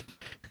weird.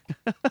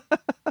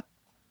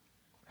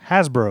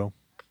 Hasbro.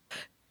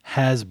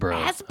 Hasbro.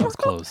 I was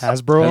close.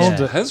 Hasbro Yeah.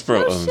 owns it.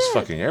 Hasbro Oh, owns shit.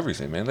 fucking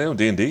everything, man. They own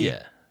D&D,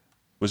 Yeah.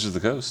 Wizards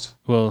of the Coast.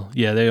 Well,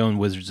 yeah, they own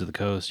Wizards of the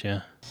Coast.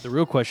 Yeah. The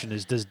real question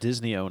is, does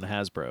Disney own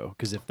Hasbro?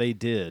 Because if they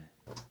did,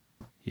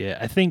 Yeah,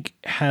 I think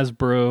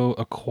Hasbro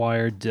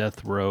acquired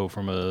Death Row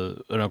from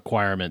an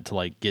acquirement to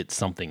like get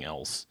something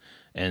else,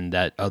 and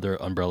that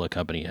other umbrella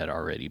company had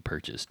already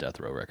purchased Death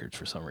Row Records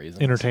for some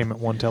reason. Entertainment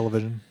One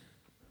Television.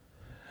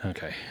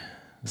 Okay,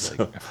 It's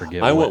like, I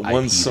forget. I what want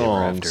one IP they were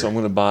song, after. so I'm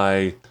going to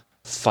buy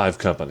 5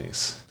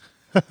 companies.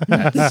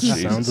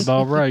 Sounds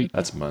about right.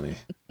 That's money.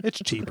 It's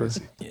cheaper.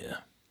 Yeah.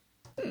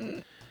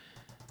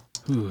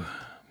 Ooh,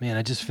 man,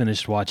 I just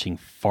finished watching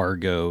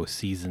Fargo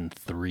season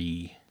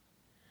 3.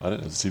 I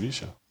didn't know the TV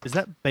show. is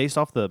that based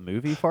off the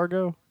movie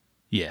Fargo?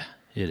 Yeah,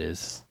 it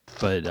is,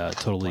 but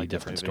totally Like that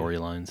different movie.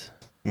 storylines.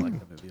 I like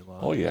the movie a lot.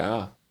 Oh,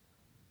 yeah.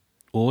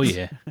 Oh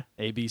yeah.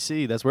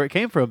 ABC, that's where it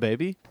came from,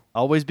 baby.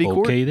 Always be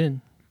court. Okay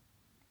then.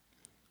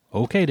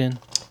 Okay then.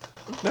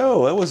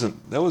 No, that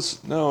wasn't. That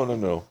was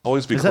no.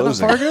 Always be Is that not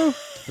closing.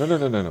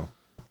 Fargo? No.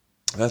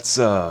 That's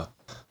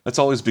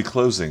always be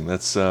closing.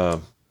 That's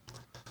oh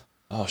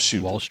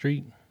shoot, Wall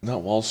Street.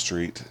 not Wall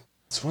Street.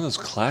 It's one of those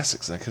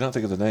classics. And I cannot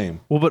think of the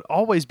name. Well, but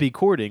Always Be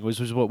Courting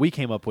was what we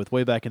came up with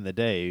way back in the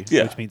day,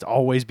 Yeah. which means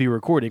Always Be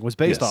Recording was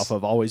based Yes. off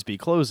of Always Be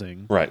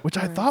Closing, Right. which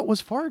I thought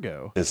was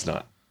Fargo. It's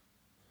not.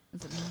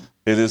 Is it not?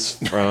 It is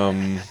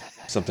from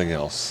something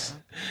else.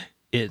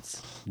 It's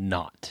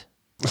not.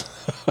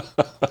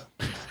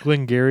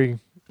 Glengarry,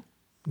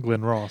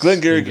 Glenn Ross.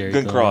 Glengarry Glengarry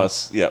Glen Glen.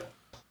 Cross. Yep.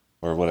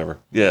 Or whatever.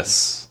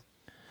 Yes.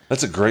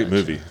 That's a great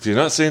movie. If you've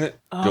not seen it,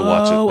 go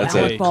watch it. That's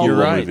Alec a Baldwin. cool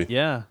You're right. movie.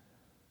 Yeah.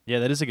 Yeah,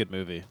 that is a good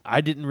movie.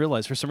 I didn't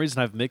realize. For some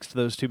reason, I've mixed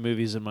those two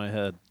movies in my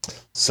head.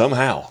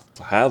 Somehow.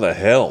 How the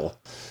hell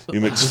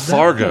you mix Was that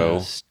Fargo?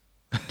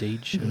 a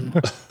stage show?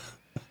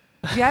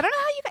 Yeah, I don't know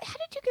how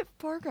did you get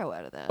Fargo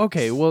out of that?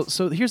 Okay, well,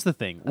 so here's the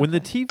thing. When the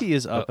TV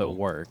is up Uh-oh. at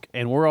work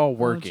and we're all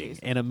working jeez.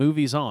 and a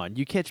movie's on,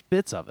 you catch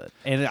bits of it.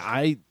 And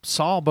I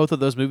saw both of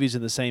those movies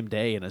in the same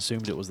day and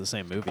assumed it was the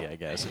same movie, I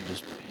guess. And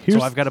just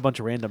Here's- so I've got a bunch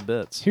of random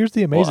bits. Here's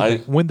the amazing Well,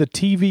 thing. When the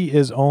TV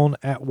is on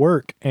at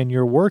work and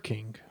you're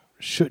working,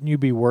 shouldn't you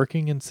be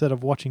working instead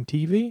of watching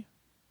TV?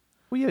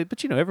 Well, yeah,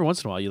 but every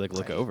once in a while you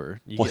look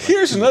over. You Well, get, like,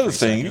 here's 2 to another 3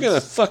 thing. You got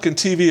a seconds. fucking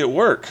TV at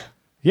work.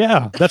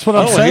 Yeah, that's what I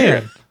I'm don't wanna hear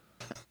saying.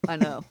 I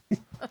know.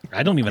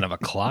 I don't even have a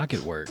clock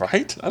at work.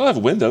 Right? I don't have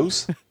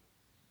Windows.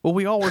 Well,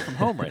 we all work from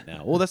home right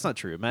now. Well, that's not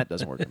true. Matt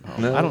doesn't work from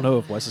home. No. I don't know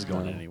if Wes is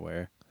going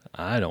anywhere.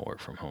 I don't work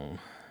from home.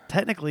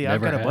 Technically, Never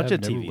I've got a bunch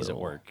of have, never TVs at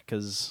will. work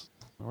because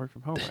I work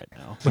from home right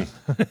now.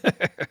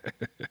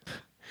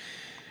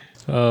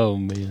 Oh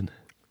man.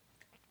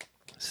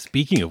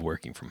 Speaking of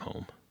working from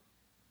home,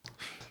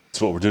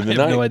 That's what we're doing I have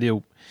tonight. no idea.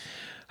 I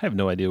have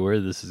no idea where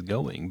this is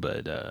going,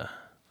 but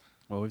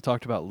Well, we've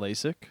talked about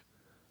LASIK.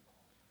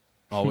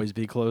 Always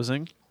be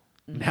closing.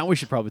 Now we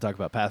should probably talk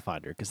about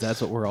Pathfinder because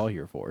that's what we're all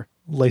here for.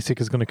 LASIK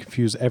is going to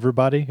confuse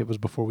everybody. It was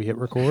before we hit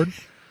record.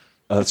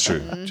 Oh, that's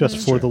true.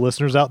 Just for the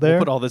listeners out there. We'll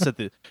put all this at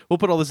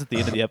the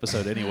end of the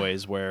episode,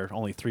 anyways, where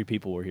only 3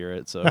 people will hear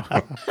it. So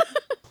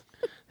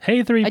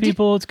hey, 3 I do-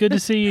 people, it's good to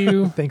see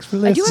you. Thanks for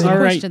I do listening. have a All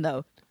right. question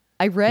though.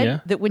 I read Yeah?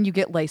 that when you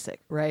get LASIK,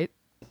 right,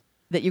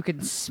 that you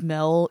can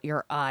smell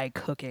your eye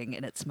cooking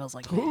and it smells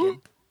like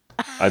bacon.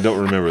 I don't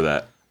remember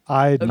that.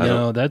 I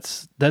No,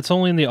 that's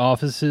only in the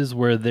offices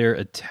where they're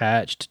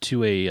attached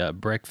to a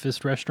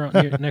breakfast restaurant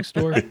here next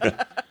door.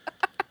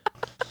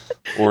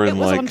 Or It in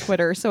was on like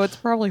Twitter, so it's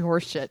probably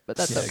horseshit, but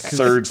that's okay.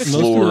 third of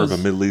floor of a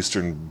those- Middle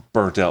Eastern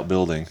burnt out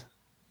building.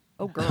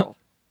 Oh, girl.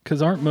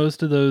 Because aren't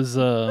most of those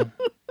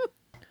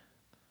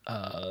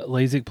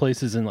LASIK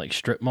places in like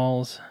strip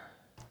malls?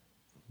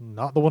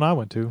 not the one I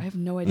went I to. have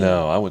no idea.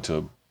 No, I went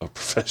to a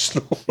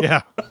professional.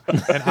 Yeah,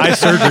 an eye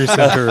surgery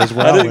center as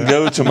well. I didn't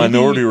go to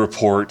Minority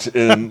Report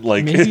and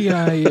like Maybe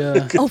I,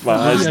 get my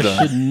eyes maybe I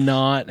done. should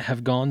not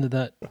have gone to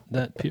that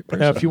person.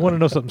 Now, if you want to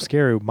know something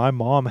scary, my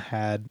mom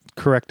had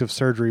corrective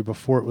surgery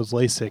before it was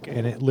LASIK,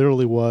 and it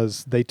literally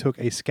was they took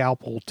a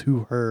scalpel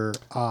to her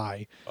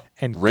eye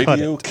and cut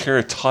Radio it.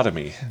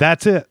 keratotomy.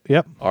 That's it.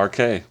 Yep.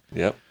 RK.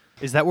 Yep.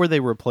 is that where they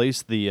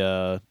replaced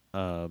the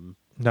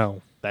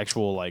No,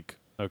 actual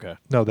Okay.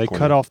 no, they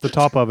cut off the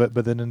top of it,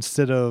 but then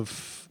instead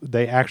of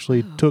they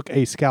actually took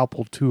a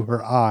scalpel to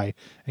her eye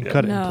and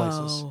cut it in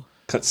places. No.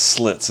 Cut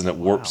slits and it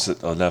warps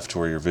it enough to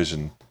where your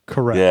vision.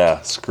 Correct.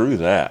 Yeah, screw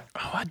that.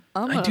 Oh, I'm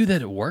I gonna do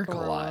that at work a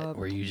throw lot, up.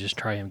 where you just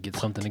try and get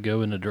something to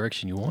go in the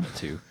direction you want it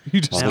to.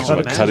 You just Well, Now that's what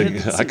imagine-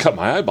 cutting. I cut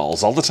my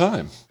eyeballs all the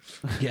time.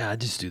 Yeah, I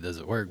just do those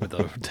at work with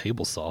a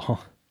table saw.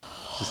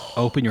 Just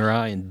open your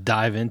eye and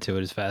dive into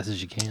it as fast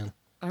as you can.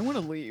 I want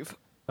to leave.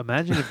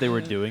 Imagine if they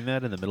were doing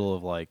that in the middle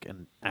of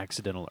an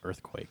accidental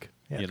earthquake.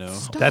 Yeah.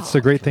 Stop. That's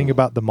the great thing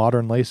about the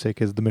modern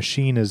LASIK is the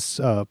machine is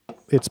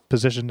it's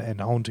positioned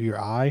and onto your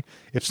eye.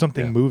 If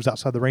something Yeah. moves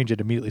outside the range,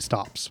 it immediately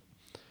stops,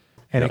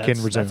 and it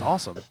can resume. That's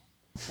awesome.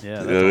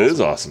 Yeah, It that's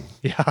is awesome.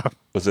 Yeah.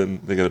 But then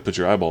they got to put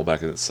your eyeball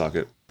back in its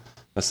socket.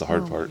 That's the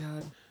hard Oh my part.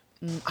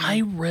 God.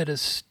 I read a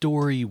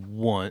story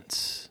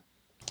once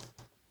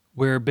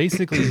where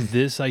basically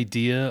this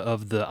idea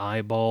of the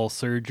eyeball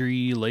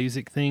surgery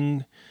LASIK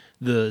thing,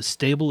 the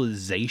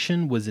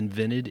stabilization was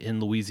invented in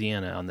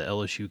Louisiana on the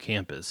LSU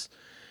campus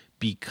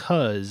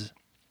because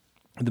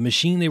the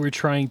machine they were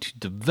trying to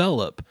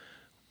develop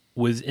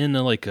was in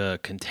a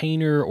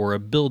container or a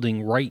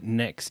building right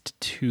next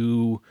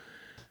to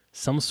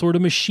some sort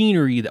of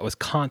machinery that was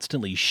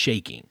constantly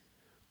shaking.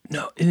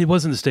 No, it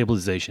wasn't the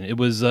stabilization. It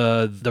was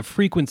the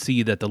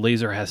frequency that the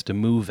laser has to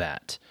move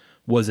at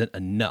wasn't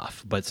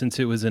enough. But since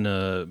it was in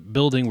a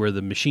building where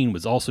the machine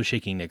was also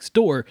shaking next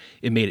door,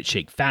 it made it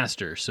shake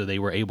faster. So they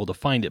were able to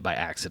find it by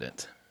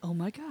accident. Oh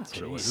my God.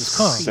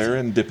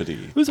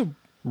 Serendipity. It was a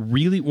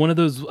really one of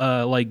those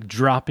like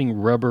dropping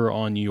rubber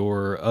on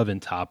your oven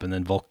top and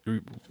then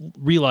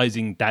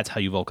realizing that's how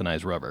you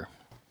vulcanize rubber.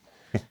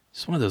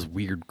 It's one of those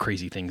weird,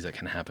 crazy things that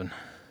can happen.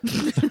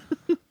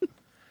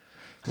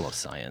 I love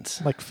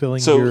science. Like filling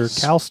So, your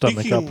cow stomach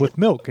up speaking- with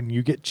milk and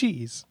you get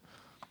cheese.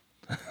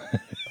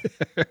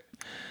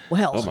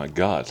 Well, Oh my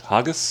God.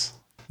 Haggis?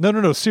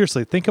 No.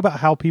 Seriously, think about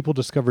how people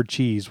discovered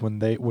cheese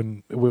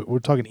when we're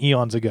talking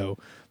eons ago.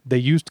 They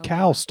used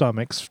cow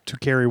stomachs to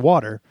carry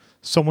water.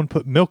 Someone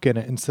put milk in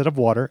it instead of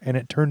water, and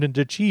it turned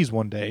into cheese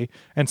one day.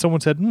 And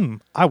someone said,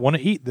 I want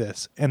to eat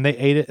this. And they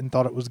ate it and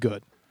thought it was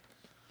good.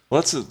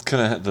 Well, that's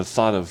kind of the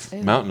thought of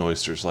mountain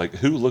oysters. Like,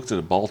 who looked at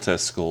a bull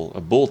testicle,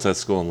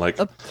 and like,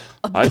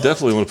 I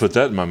definitely want to put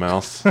that in my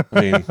mouth.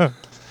 I mean,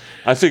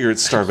 I figure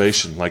it's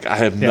starvation. Like, I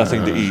have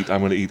nothing to eat.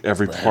 I'm going to eat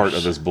every part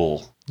of this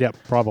bull. Yep,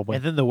 probably.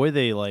 And then the way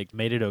they like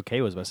made it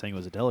okay was by saying it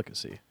was a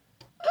delicacy.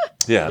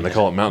 Yeah, and they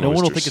call it mountain No one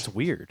oysters. will think it's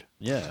weird.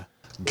 Yeah.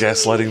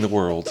 Gaslighting the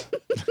world.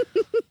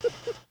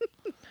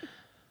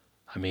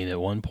 I mean, at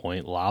one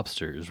point,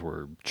 lobsters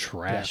were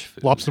trash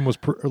food.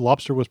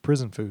 Lobster was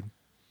prison food.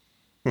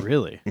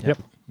 Really? Yep.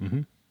 I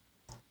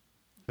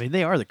mean,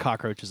 they are the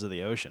cockroaches of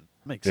the ocean.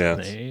 Makes Yeah.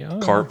 sense. They are.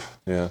 Carp.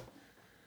 Yeah.